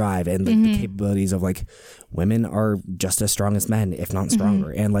determination, the drive, and the capabilities of women are just as strong as men, if not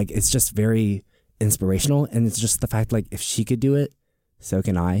stronger. And it's just very inspirational. And it's just the fact if she could do it, so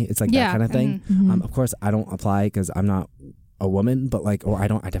can I. It's that kind of thing. Of course, I don't apply because I'm not a woman, but like, or I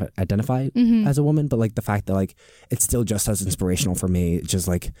don't identify as a woman, but like the fact that like it's still just as inspirational for me. It's just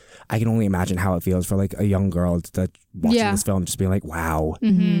like I can only imagine how it feels for like a young girl that watching this film, just being like, wow,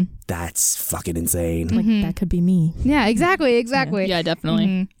 that's fucking insane. Like that could be me. Yeah, exactly. Yeah,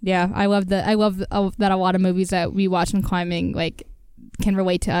 definitely. Yeah, I love that. I love that a lot of movies that we watch in climbing like can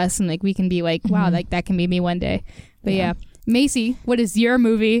relate to us, and like we can be like, wow, like that can be me one day. But yeah. Macy, what is your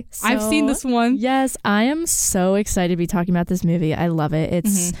movie? So, I've seen this one. Yes, I am so excited to be talking about this movie. I love it.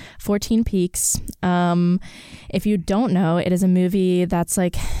 It's 14 Peaks. If you don't know, it is a movie that's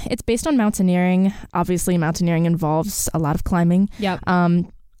like, it's based on mountaineering. Obviously, mountaineering involves a lot of climbing. Yep.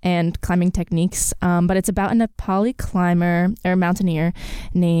 And climbing techniques, but it's about a Nepali climber or mountaineer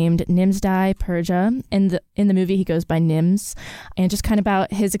named Nimsdai Purja. In the movie, he goes by Nims, and just kind of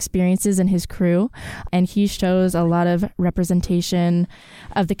about his experiences and his crew. And he shows a lot of representation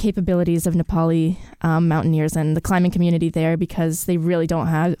of the capabilities of Nepali mountaineers and the climbing community there, because they really don't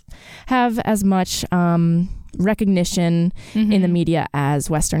have as much recognition in the media as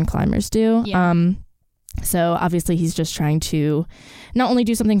Western climbers do. Yeah. So obviously he's just trying to not only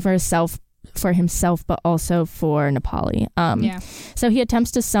do something for himself, but also for Nepali. So he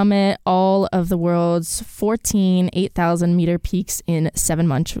attempts to summit all of the world's 14 8,000 meter peaks in 7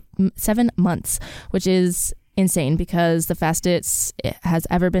 months, which is insane because the fastest it has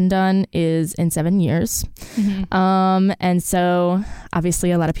ever been done is in 7 years. And so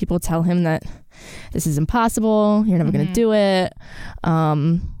obviously a lot of people tell him that this is impossible. You're never going to do it.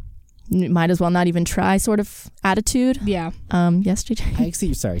 Might as well not even try sort of attitude. Yeah. Yes, JJ? I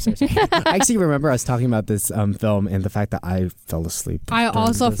actually, sorry. I actually remember us talking about this film and the fact that I fell asleep. I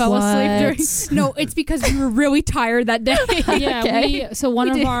also fell asleep during. No, it's because we were really tired that day. Yeah. So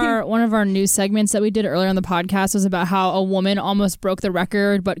one of our new segments that we did earlier on the podcast was about how a woman almost broke the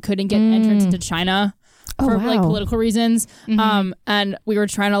record but couldn't get entrance into China for like political reasons. And we were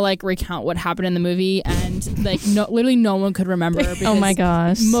trying to like recount what happened in the movie, and like literally no one could remember because oh my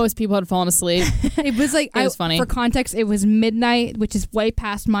gosh, most people had fallen asleep. It was like, it was funny. For context, it was midnight, which is way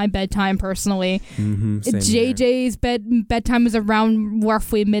past my bedtime personally. JJ's bedtime is around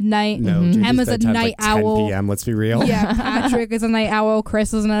roughly midnight. No, Emma's a night like owl. 10 p.m. Let's be real. Yeah, Patrick is a night owl.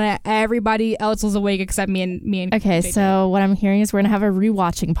 Chris is a night owl. Everybody else was awake except me and okay, JJ. So what I'm hearing is we're gonna have a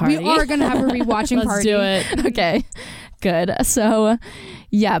rewatching party. We are gonna have a rewatching party. Let's do it. Okay, good. So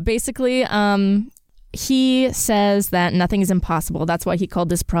yeah, basically he says that nothing is impossible. That's why he called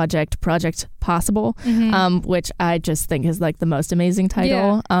this Project Possible, which I just think is like the most amazing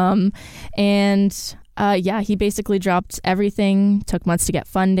title. Yeah. He basically dropped everything, took months to get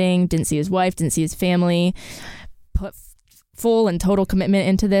funding, didn't see his wife, didn't see his family, put full and total commitment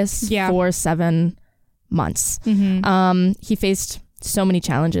into this for 7 months. He faced so many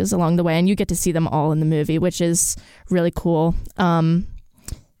challenges along the way, and you get to see them all in the movie, which is really cool.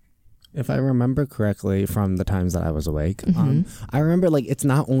 If I remember correctly from the times that I was awake, I remember like it's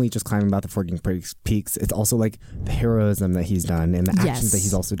not only just climbing about the 14 peaks, it's also like the heroism that he's done and the actions that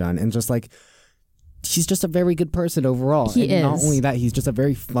he's also done, and just like he's just a very good person overall. He is. Not only that, he's just a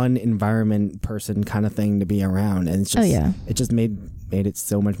very fun environment person kind of thing to be around, and it's just it just made it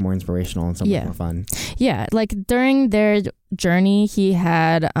so much more inspirational and so much more fun. Yeah, like during their journey, he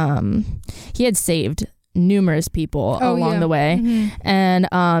had saved numerous people along the way, and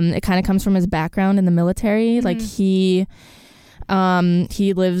it kind of comes from his background in the military. Like he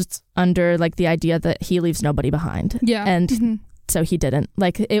lives under like the idea that he leaves nobody behind. And so he didn't.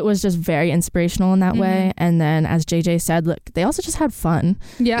 Like it was just very inspirational in that way. And then as JJ said, look, they also just had fun.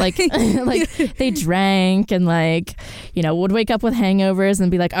 Like they drank and like, you know, would wake up with hangovers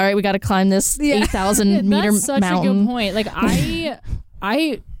and be like, all right, we got to climb this 8,000 meter that's such mountain. A good point. Like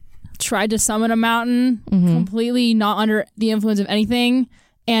I tried to summit a mountain completely not under the influence of anything,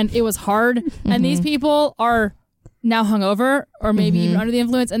 and it was hard. And these people are now hungover or maybe even under the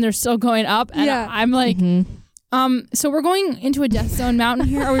influence, and they're still going up. And I'm like, so we're going into a death zone mountain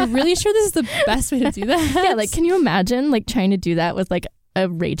here. Are we really sure this is the best way to do that? Yeah, like can you imagine like trying to do that with like a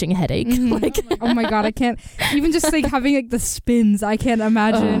raging headache? Like oh my god, I can't even just like having like the spins. I can't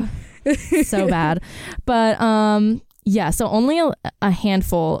imagine. So bad. But so only a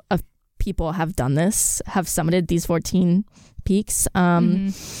handful of people have done this, have summited these 14 peaks.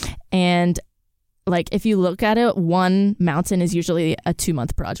 And like if you look at it, one mountain is usually a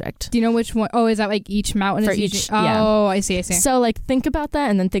 2-month project. Do you know which one? Oh, is that like each mountain? For is each, Oh, I see. So like think about that,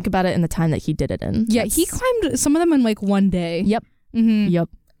 and then think about it in the time that he did it in. Yeah, he climbed some of them in like one day. Yep. Yep.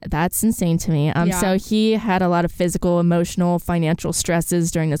 That's insane to me. So he had a lot of physical, emotional, financial stresses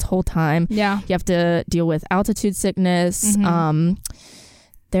during this whole time. Yeah. You have to deal with altitude sickness.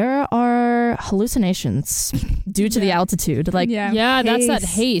 there are hallucinations due to the altitude. Like, that's that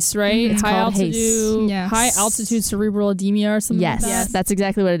haze, right? It's high called altitude, haze. high altitude cerebral edema or something. Yes, like that. that's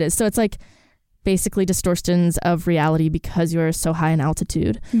exactly what it is. So it's like basically distortions of reality because you're so high in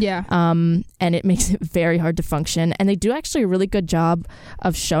altitude. Yeah. And it makes it very hard to function. And they do actually a really good job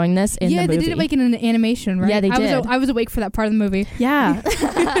of showing this in the movie. Yeah, they did it like in an animation, right? Yeah, they did. I was awake for that part of the movie. Yeah.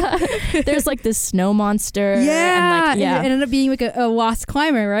 There's like this snow monster. Yeah. And it ended up being like a lost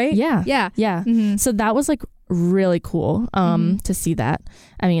climber, right? Yeah. Yeah. Yeah. Mm-hmm. So that was like really cool to see that.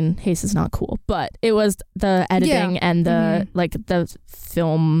 I mean, Haze is not cool, but it was the editing and the like the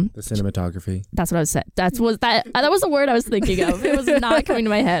film, the cinematography. That's what I was saying. That was the word I was thinking of. It was not coming to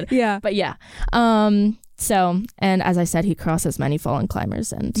my head. Yeah. But yeah. So, and as I said, he crosses many fallen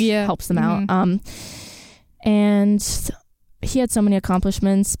climbers and helps them out. And he had so many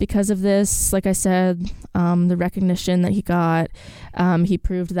accomplishments because of this. Like I said, the recognition that he got, he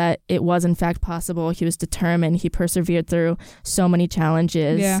proved that it was in fact possible. He was determined. He persevered through so many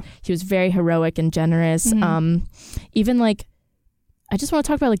challenges. Yeah. He was very heroic and generous. Even like, I just want to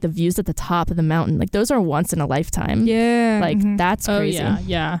talk about like the views at the top of the mountain. Like those are once in a lifetime. Yeah. Like that's crazy. Oh,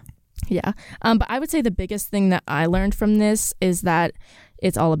 yeah. But I would say the biggest thing that I learned from this is that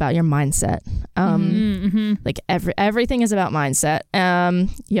it's all about your mindset. Like everything is about mindset.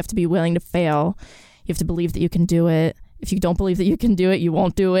 You have to be willing to fail. You have to believe that you can do it. If you don't believe that you can do it, you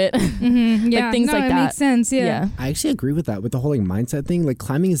won't do it. Yeah, like things like it that. makes sense. Yeah. I actually agree with that, with the whole like mindset thing. Like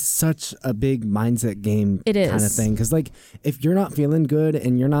climbing is such a big mindset game It kind of is. thing. Because like if you're not feeling good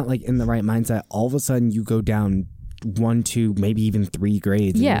and you're not like in the right mindset, all of a sudden you go down 1, 2, maybe even 3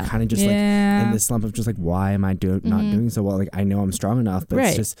 grades. And you're kind of just like in this slump of just like, why am I not doing so well? Like I know I'm strong enough, but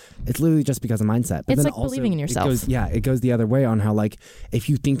it's literally just because of mindset. But It's then like also, believing in yourself. It goes the other way on how like if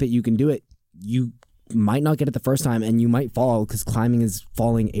you think that you can do it, you might not get it the first time and you might fall because climbing is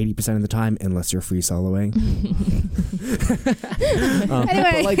falling 80% of the time unless you're free soloing.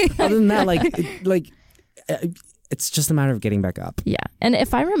 Anyway. But like other than that, it's just a matter of getting back up. Yeah. And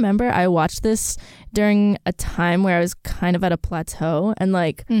if I remember, I watched this during a time where I was kind of at a plateau and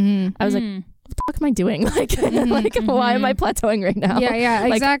like I was like, what the fuck am I doing? Like, why am I plateauing right now? Yeah,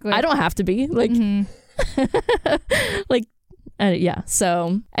 Like, exactly. I don't have to be. Like,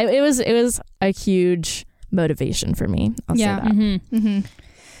 so it was a huge motivation for me. I'll say that.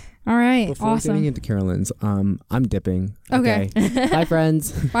 All right. Before awesome. getting into Carolyn's, I'm dipping. Okay. Bye,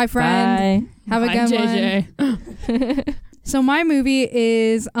 friends. Bye, friend. Bye. Have a good JJ. one. So my movie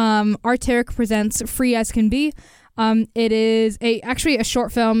is Arc'teryx Presents Free as Can Be. It is actually a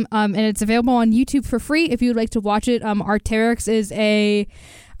short film, and it's available on YouTube for free if you would like to watch it. Arc'teryx is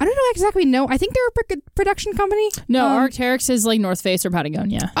I don't exactly know. I think they're a production company. No, Arc'teryx is like North Face or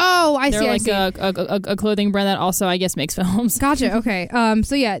Patagonia. Oh, I see. They're I like a clothing brand that also, I guess, makes films. Gotcha. Okay.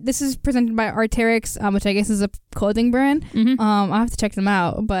 So yeah, this is presented by Arc'teryx, which I guess is a clothing brand. I'll have to check them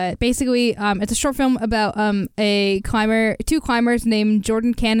out. But basically, it's a short film about two climbers named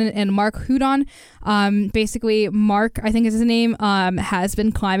Jordan Cannon and Mark Houdon. Basically, Mark, I think is his name, has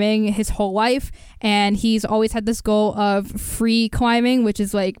been climbing his whole life, and he's always had this goal of free climbing, which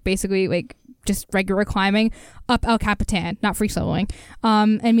is like basically like just regular climbing up El Capitan, not free soloing.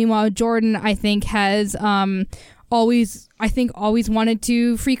 And meanwhile, Jordan, I think, has always wanted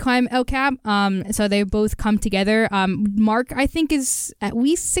to free climb El Cap. So they both come together. Mark, I think, is at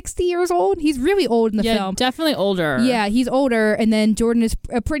least 60 years old. He's really old in the film. Definitely older. Yeah, he's older. And then Jordan is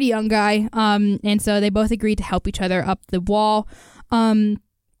a pretty young guy. And so they both agreed to help each other up the wall.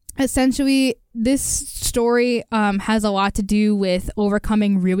 Essentially, this story has a lot to do with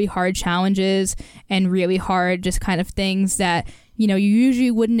overcoming really hard challenges and really hard just kind of things that, you know, you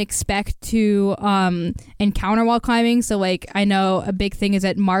usually wouldn't expect to encounter while climbing. So, like, I know a big thing is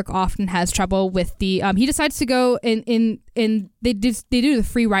that Mark often has trouble with the he decides to go in they do the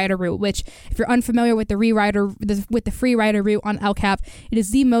free rider route, which, if you're unfamiliar with the free rider route on El Cap, it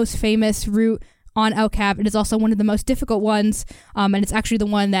is the most famous route on El Cap. It is also one of the most difficult ones, and it's actually the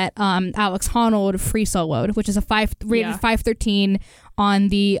one that Alex Honnold free soloed, which is a 513 on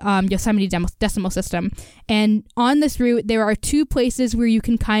the Yosemite decimal system. And on this route, there are 2 places where you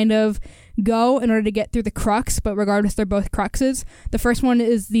can kind of go in order to get through the crux, but regardless, they're both cruxes. The first one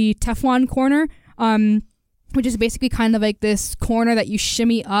is the Teflon corner, which is basically kind of like this corner that you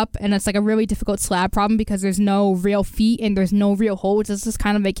shimmy up, and it's like a really difficult slab problem because there's no real feet and there's no real holds. It's just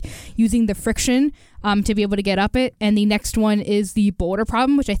kind of like using the friction to be able to get up it. And the next one is the boulder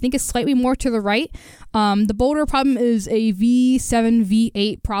problem, which I think is slightly more to the right. The boulder problem is a V7,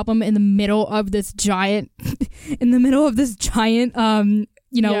 V8 problem in the middle of this giant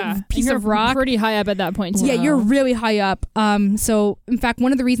piece of rock. Pretty high up at that point. Yeah, you're really high up. So in fact,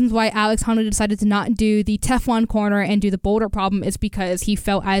 one of the reasons why Alex Honnold decided to not do the Teflon corner and do the boulder problem is because he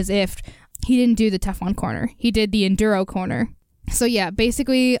felt as if he didn't do the Teflon corner. He did the enduro corner. So yeah,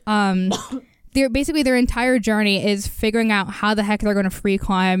 basically, their entire journey is figuring out how the heck they're going to free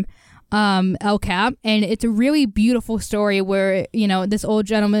climb El Cap, and it's a really beautiful story where this old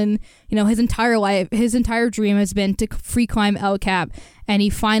gentleman, his entire dream has been to free climb El Cap, and he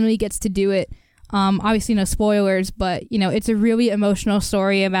finally gets to do it. Obviously no spoilers, but it's a really emotional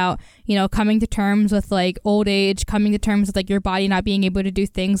story about coming to terms with like old age, coming to terms with like your body not being able to do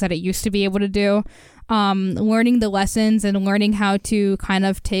things that it used to be able to do, learning the lessons and learning how to kind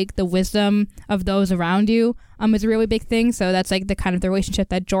of take the wisdom of those around you is a really big thing. So that's like the kind of the relationship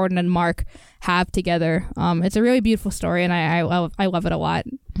that Jordan and Mark have together. It's a really beautiful story, and I love it a lot.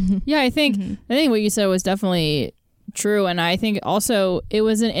 Yeah, I think what you said was definitely true, and I think also it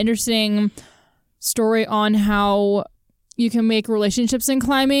was an interesting story on how you can make relationships in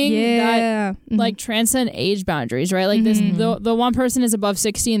climbing that like transcend age boundaries, right? Like this, the one person is above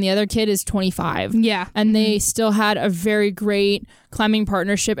 60 and the other kid is 25. Yeah. And they still had a very great climbing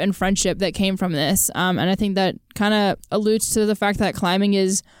partnership and friendship that came from this. And I think that kind of alludes to the fact that climbing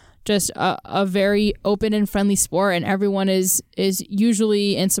is just a very open and friendly sport, and everyone is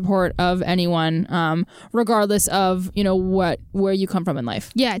usually in support of anyone, regardless of where you come from in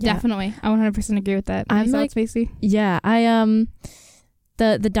life. Yeah, definitely. I 100% agree with that. I'm like, Macy? Yeah,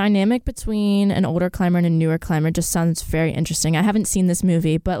 the dynamic between an older climber and a newer climber just sounds very interesting. I haven't seen this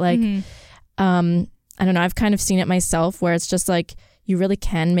movie, but like, I don't know. I've kind of seen it myself, where it's just like you really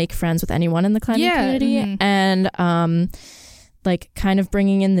can make friends with anyone in the climbing community, and like kind of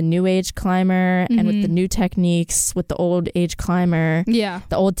bringing in the new age climber and with the new techniques with the old age climber, the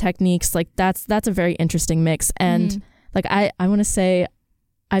old techniques, like that's a very interesting mix. And like I want to say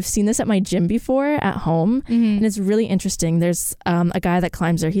I've seen this at my gym before at home, and it's really interesting. There's a guy that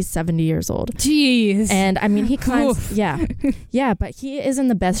climbs there. He's 70 years old. Jeez. And I mean, he climbs, but he is in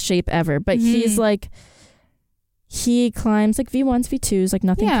the best shape ever. But he's like, he climbs like V1s, V2s, like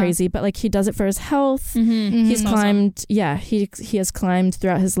nothing crazy, but like he does it for his health. He's climbed, he has climbed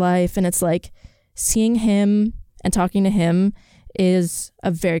throughout his life, and it's like seeing him and talking to him is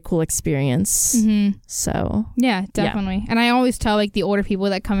a very cool experience. So yeah, definitely. And I always tell like the older people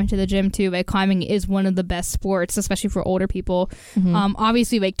that come into the gym too, like climbing is one of the best sports, especially for older people.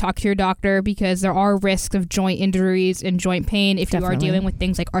 Obviously, like talk to your doctor, because there are risks of joint injuries and joint pain if you are dealing with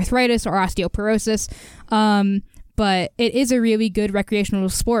things like arthritis or osteoporosis. But it is a really good recreational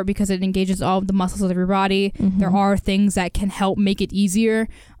sport because it engages all of the muscles of your body. There are things that can help make it easier.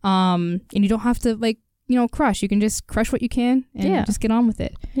 And you don't have to like, crush. You can just crush what you can and just get on with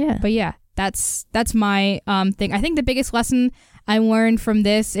it. Yeah. But yeah, that's my thing. I think the biggest lesson I learned from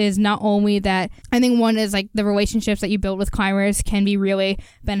this is not only that, I think one is like the relationships that you build with climbers can be really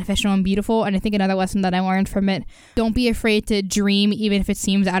beneficial and beautiful. And I think another lesson that I learned from it, don't be afraid to dream even if it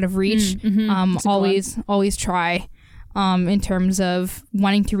seems out of reach. Always try. In terms of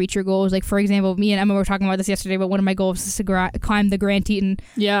wanting to reach your goals. Like, for example, me and Emma were talking about this yesterday, but one of my goals is to climb the Grand Teton.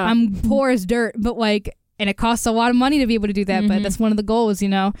 Yeah. I'm poor as dirt, but like, and it costs a lot of money to be able to do that, but that's one of the goals,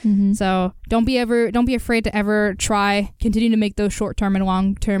 So don't be afraid to ever try, continue to make those short-term and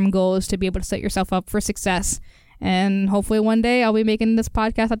long-term goals to be able to set yourself up for success. And hopefully one day I'll be making this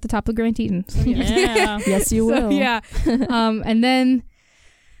podcast at the top of the Grand Teton. So, yeah. Yes, you will. So, yeah. And then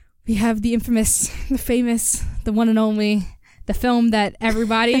we have the infamous, the famous, the one and only, the film that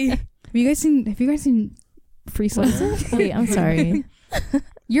everybody. Have you guys seen Free Solo? Wait, I'm sorry.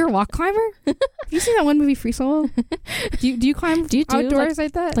 You're a rock climber? Have you seen that one movie, Free Solo? Do you climb outdoors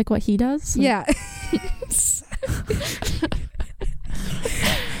like that? Like what he does? Yeah.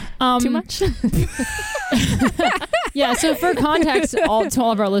 Too much? Yeah, so for context to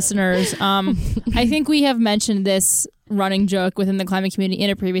all of our listeners, I think we have mentioned this running joke within the climbing community in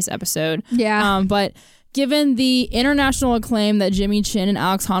a previous episode. Yeah. But given the international acclaim that Jimmy Chin and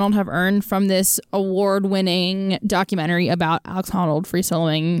Alex Honnold have earned from this award-winning documentary about Alex Honnold free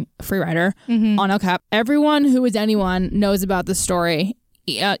soloing freerider on El Cap, everyone who is anyone knows about the story.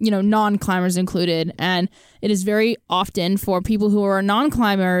 Non-climbers included, and it is very often for people who are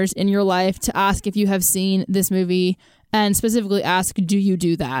non-climbers in your life to ask if you have seen this movie, and specifically ask, do you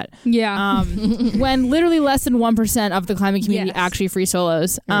do that? Yeah. When literally less than 1% of the climbing community actually free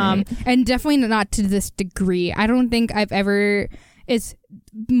solos. And definitely not to this degree. I don't think I've ever... It's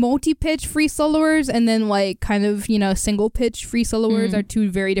multi-pitch free soloers and then like kind of, single pitch free soloers are two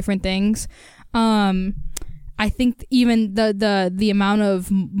very different things. I think even the amount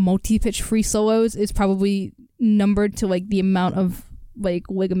of multi-pitch free solos is probably numbered to like the amount of like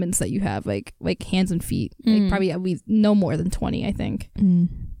ligaments that you have, like hands and feet. Like probably at least no more than 20, I think.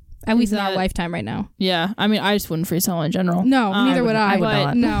 At least in our lifetime right now. Yeah, I mean, I just wouldn't freestyle in general. No, neither would I. I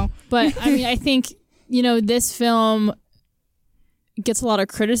would not. No, but I mean, I think this film gets a lot of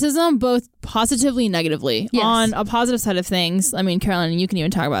criticism, both positively and negatively. Yes. On a positive side of things, I mean, Carolyn, you can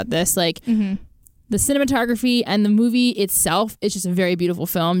even talk about this, like the cinematography and the movie itself is just a very beautiful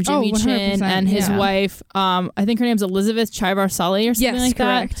film. Jimmy Chin and his wife, I think her name's Elizabeth Chaivar-Sali or something like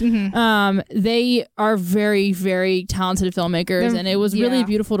correct. that. They are very, very talented filmmakers, and it was really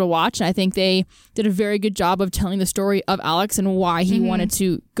beautiful to watch. And I think they did a very good job of telling the story of Alex and why he wanted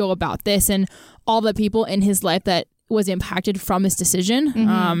to go about this and all the people in his life that was impacted from this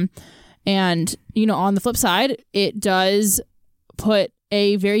decision. And, on the flip side, it does put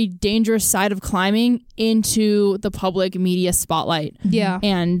a very dangerous side of climbing into the public media spotlight. Yeah.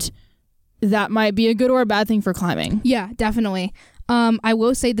 And that might be a good or a bad thing for climbing. Yeah, definitely. I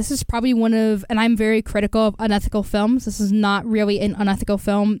will say this is probably and I'm very critical of unethical films. This is not really an unethical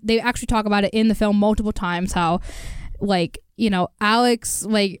film. They actually talk about it in the film multiple times, how Alex,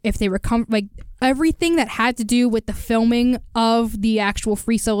 if they recover, everything that had to do with the filming of the actual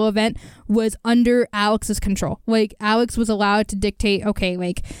free solo event was under Alex's control. Alex was allowed to dictate, okay,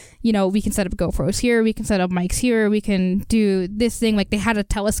 we can set up GoPros here, we can set up mics here, we can do this thing. They had a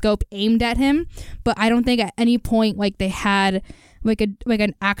telescope aimed at him, but I don't think at any point they had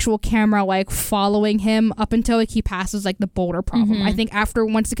an actual camera following him up until he passes the boulder problem. I think after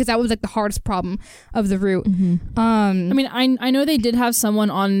once, because that was the hardest problem of the route. I mean, I know they did have someone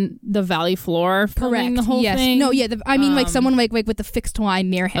on the valley floor filming the whole thing. No, yeah, I mean someone with the fixed line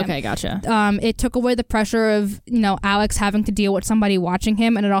near him. Okay, gotcha. It took away the pressure of Alex having to deal with somebody watching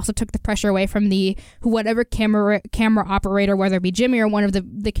him, and it also took the pressure away from whatever camera operator, whether it be Jimmy or one of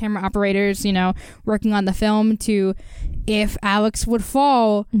the camera operators working on the film, to if Alex would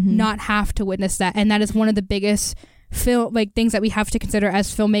fall, not have to witness that. And that is one of the biggest things that we have to consider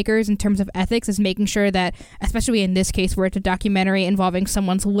as filmmakers in terms of ethics, is making sure that, especially in this case where it's a documentary involving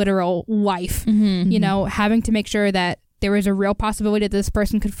someone's literal life, having to make sure that there is a real possibility that this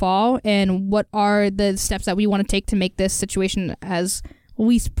person could fall, and what are the steps that we want to take to make this situation as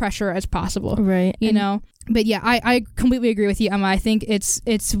least pressure as possible. Right. But yeah, I completely agree with you, Emma. I think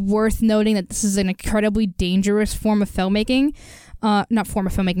it's worth noting that this is an incredibly dangerous form of filmmaking. An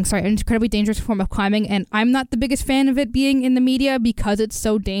incredibly dangerous form of climbing, and I'm not the biggest fan of it being in the media because it's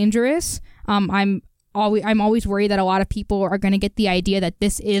so dangerous. I'm always worried that a lot of people are going to get the idea that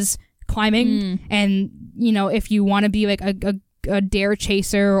this is climbing, and if you want to be a dare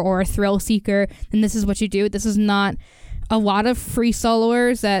chaser or a thrill seeker, then this is what you do. This is not. A lot of free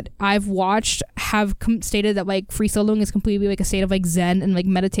soloers that I've watched have stated that free soloing is completely a state of zen and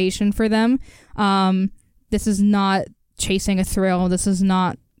meditation for them. This is not chasing a thrill. This is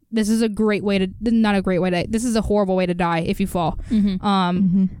a great way to, not a great way to, this is a horrible way to die if you fall.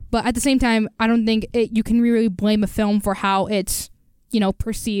 But at the same time, I don't think you can really blame a film for how it's,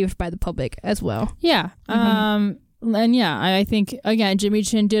 perceived by the public as well. Yeah. And yeah, I think, again, Jimmy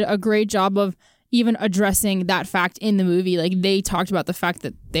Chin did a great job of even addressing that fact in the movie. They talked about the fact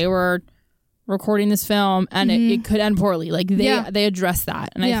that they were recording this film and it could end poorly. They addressed that.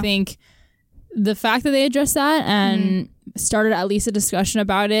 And I think the fact that they addressed that and started at least a discussion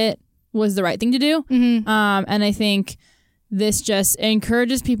about it was the right thing to do. And I think this just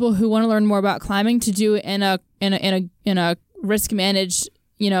encourages people who want to learn more about climbing to do it in a risk managed,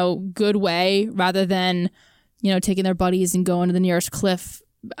 good way, rather than, taking their buddies and going to the nearest cliff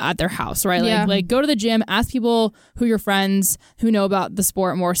at their house, right? Yeah. Go to the gym, ask people who your friends who know about the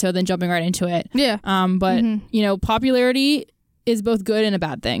sport more so than jumping right into it. Yeah. But popularity is both good and a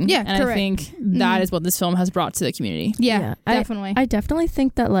bad thing. Yeah, and correct. I think that is what this film has brought to the community. Yeah, definitely. I definitely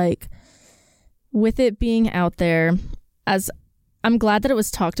think that with it being out there, as I'm glad that it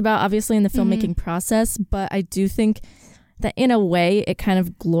was talked about obviously in the filmmaking process, but I do think that in a way it kind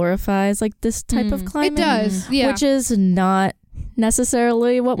of glorifies this type of climbing. It does, yeah. Which is not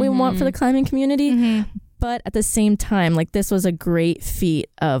necessarily what we want for the climbing community, but at the same time, this was a great feat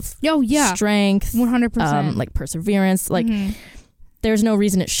of strength, 100%, perseverance. There's no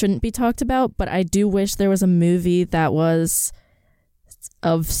reason it shouldn't be talked about, but I do wish there was a movie that was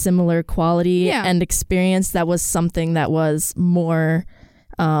of similar quality and experience, that was something that was more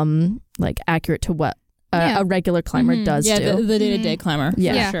accurate to what a regular climber does do. The day-to-day climber.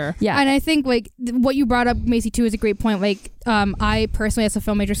 Yeah. For sure. Yeah. And I think like what you brought up, Macy, too, is a great point. Like I personally, as a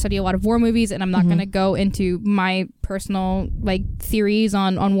film major, study a lot of war movies, and I'm not going to go into my personal like theories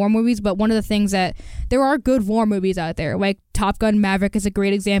on war movies, but one of the things that there are good war movies out there, like Top Gun Maverick is a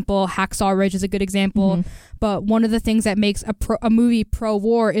great example, Hacksaw Ridge is a good example, but one of the things that makes a movie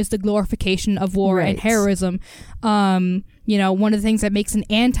pro-war is the glorification of war and heroism. You know, one of the things that makes an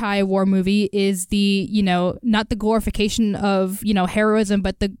anti-war movie is the, you know, not the glorification of, you know, heroism,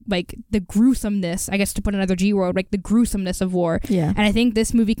 but the gruesomeness, I guess, to put another G word, like the gruesomeness of war. Yeah. And I think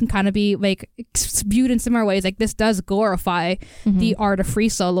this movie can kind of be like viewed in similar ways. Like this does glorify the art of free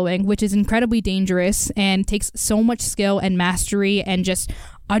soloing, which is incredibly dangerous and takes so much skill and mastery, and just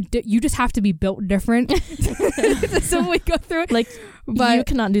you just have to be built different. That's what we go through. Like, but you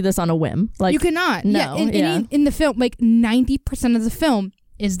cannot do this on a whim. Like, you cannot. No. In the film, like 90% of the film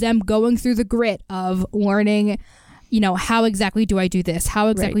is them going through the grit of learning, you know, how exactly do I do this? How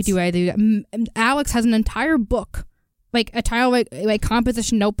exactly do I do that? Alex has an entire book, like a entire like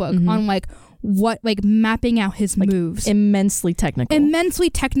composition notebook on like what, like mapping out his moves. Immensely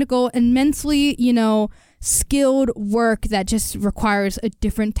technical, immensely, you know, skilled work that just requires a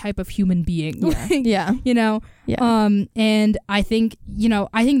different type of human being. Yeah. You know? Yeah. And I think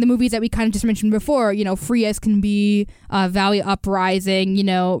the movies that we kind of just mentioned before, you know, Free As Can Be, Valley Uprising, you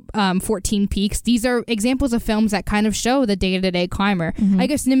know, 14 Peaks, these are examples of films that kind of show the day-to-day climber. I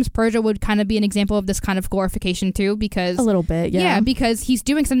guess Nim's Persia would kind of be an example of this kind of glorification too, because a little bit, yeah, because he's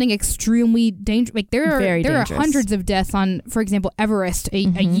doing something extremely dangerous. Like there are hundreds of deaths on, for example, Everest a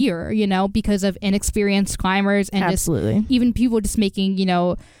year, you know, because of inexperienced climbers and just even people just making, you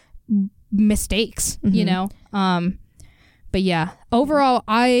know, mistakes, you know. But yeah, overall,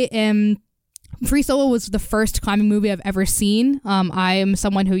 Free Solo was the first climbing movie I've ever seen. I am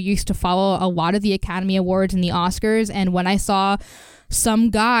someone who used to follow a lot of the Academy Awards and the Oscars, and when I saw some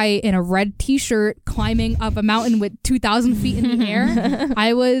guy in a red t-shirt climbing up a mountain with 2,000 feet in the air,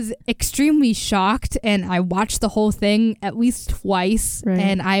 I was extremely shocked, and I watched the whole thing at least twice,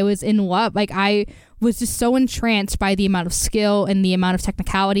 and I was in love. Like, I was just so entranced by the amount of skill and the amount of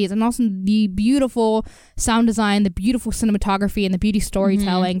technicalities, and also the beautiful sound design, the beautiful cinematography, and the beauty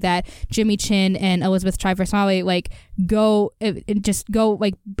storytelling that Jimmy Chin and Elizabeth Triversali like go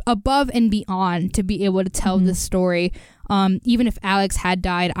like above and beyond to be able to tell this story. Even if Alex had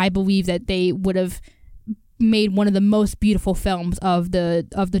died, I believe that they would have made one of the most beautiful films of the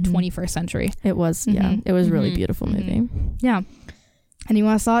 21st century. It was, it was a really beautiful movie. Yeah. Any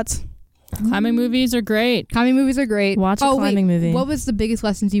last thoughts? Climbing movies are great. Watch a climbing movie. What was the biggest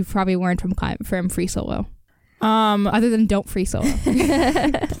lessons you've probably learned from Free Solo? Other than don't free solo.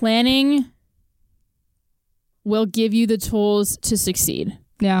 Planning will give you the tools to succeed.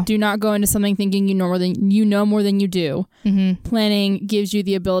 Yeah. Do not go into something thinking you know more than you do. Planning gives you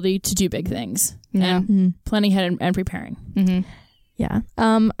the ability to do big things. Yeah. Planning ahead and preparing. Yeah.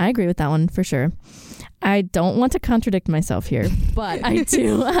 I agree with that one for sure. I don't want to contradict myself here, but I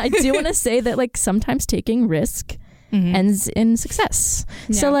do want to say that like sometimes taking risk ends in success.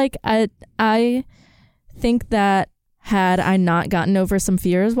 Yeah. So like I think that had I not gotten over some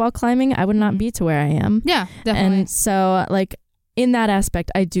fears while climbing, I would not be to where I am. Yeah, definitely. And so like in that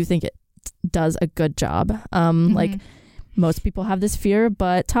aspect, I do think it does a good job. Like most people have this fear,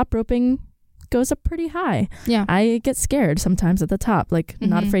 but top roping goes up pretty high. Yeah. I get scared sometimes at the top, like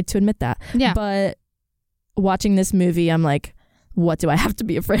not afraid to admit that. Yeah. But watching this movie, I'm like, what do I have to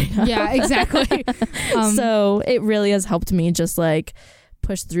be afraid of? Yeah, exactly. So it really has helped me just like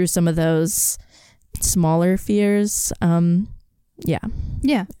push through some of those smaller fears. Yeah,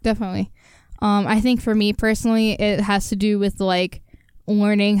 definitely. I think for me personally, it has to do with like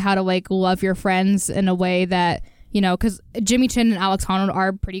learning how to like love your friends in a way that, you know, because Jimmy Chin and Alex Honnold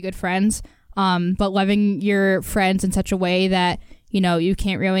are pretty good friends, but loving your friends in such a way that, you know, you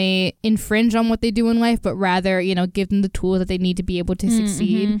can't really infringe on what they do in life, but rather, you know, give them the tools that they need to be able to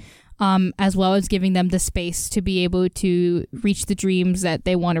succeed, as well as giving them the space to be able to reach the dreams that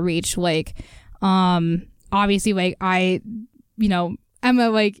they want to reach. Like, obviously, like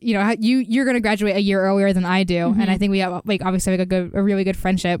Emma, like, you know, you're going to graduate a year earlier than I do. And I think we have, like, obviously like a really good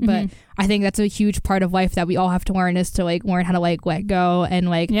friendship, but I think that's a huge part of life that we all have to learn, is to like learn how to like let go and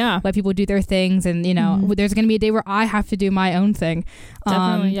like let people do their things. And, you know, there's going to be a day where I have to do my own thing.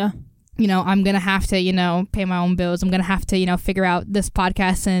 Definitely. You know, I'm going to have to, you know, pay my own bills. I'm going to have to, you know, figure out this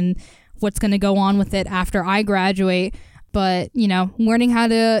podcast and what's going to go on with it after I graduate. But, you know, learning how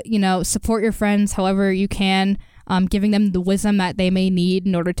to, you know, support your friends however you can, giving them the wisdom that they may need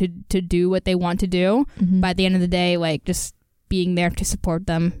in order to do what they want to do. By the end of the day, like just being there to support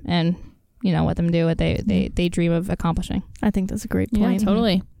them and let them do what they dream of accomplishing. I think that's a great point. Yeah,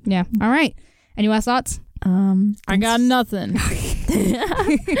 totally. Yeah. All right. Any last thoughts? I got nothing.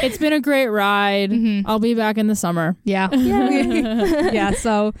 It's been a great ride. Mm-hmm. I'll be back in the summer. Yeah. Yeah.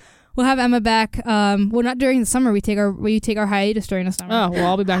 So we'll have Emma back. Well, not during the summer. We take our hiatus during the summer. Oh, well,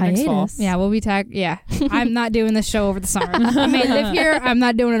 I'll be back next fall. Yeah, we'll be Yeah, I'm not doing this show over the summer. I may live here. I'm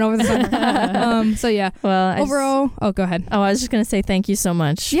not doing it over the summer. So yeah. Well, overall, go ahead. I was just gonna say thank you so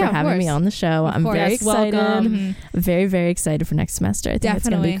much for having me on the show. I'm very excited. Welcome. Very, very excited for next semester. I think it's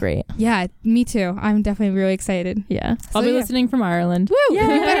gonna be great. Yeah, me too. I'm definitely really excited. Yeah, I'll be listening from Ireland. Woo!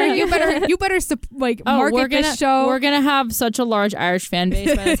 Yeah. You better market this show. We're gonna have such a large Irish fan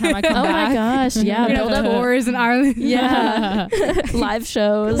base by the time I come back. Oh my gosh! Yeah, build up tours in Ireland. Yeah, live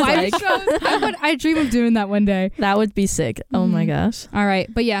shows. I dream of doing that one day. That would be sick. Oh my gosh! All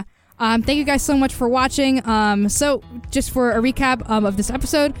right, but yeah. Thank you guys so much for watching. So just for a recap of this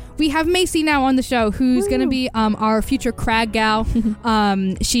episode, we have Macy now on the show, who's going to be our future Crag gal.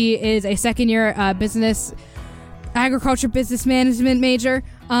 She is a second-year agriculture business management major,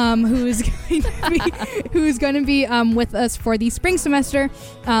 who's going to be with us for the spring semester,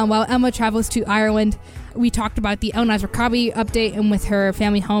 while Emma travels to Ireland. We talked about the Elnaz Rekabi update and with her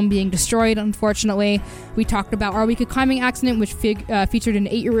family home being destroyed, unfortunately. We talked about our weekend climbing accident, which featured an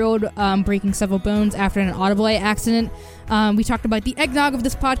 8-year-old breaking several bones after an auto accident. We talked about the eggnog of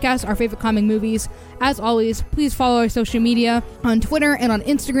this podcast, our favorite climbing movies. As always, please follow our social media on Twitter and on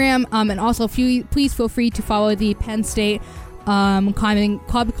Instagram. And also, please feel free to follow the Penn State Club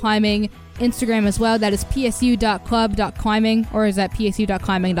Climbing Instagram as well. That is psu.club.climbing, or is that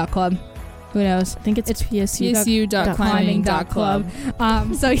psu.climbing.club? Who knows? I think it's psu.climbing.club.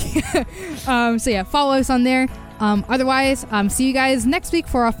 So yeah, follow us on there. Otherwise, see you guys next week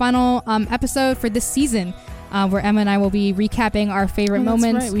for our final episode for this season, where Emma and I will be recapping our favorite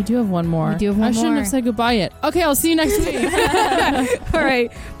moments. That's right. We do have one more. I shouldn't have said goodbye yet. Okay, I'll see you next week. All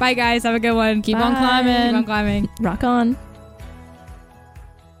right. Bye, guys. Have a good one. Keep on climbing. Keep on climbing. Rock on.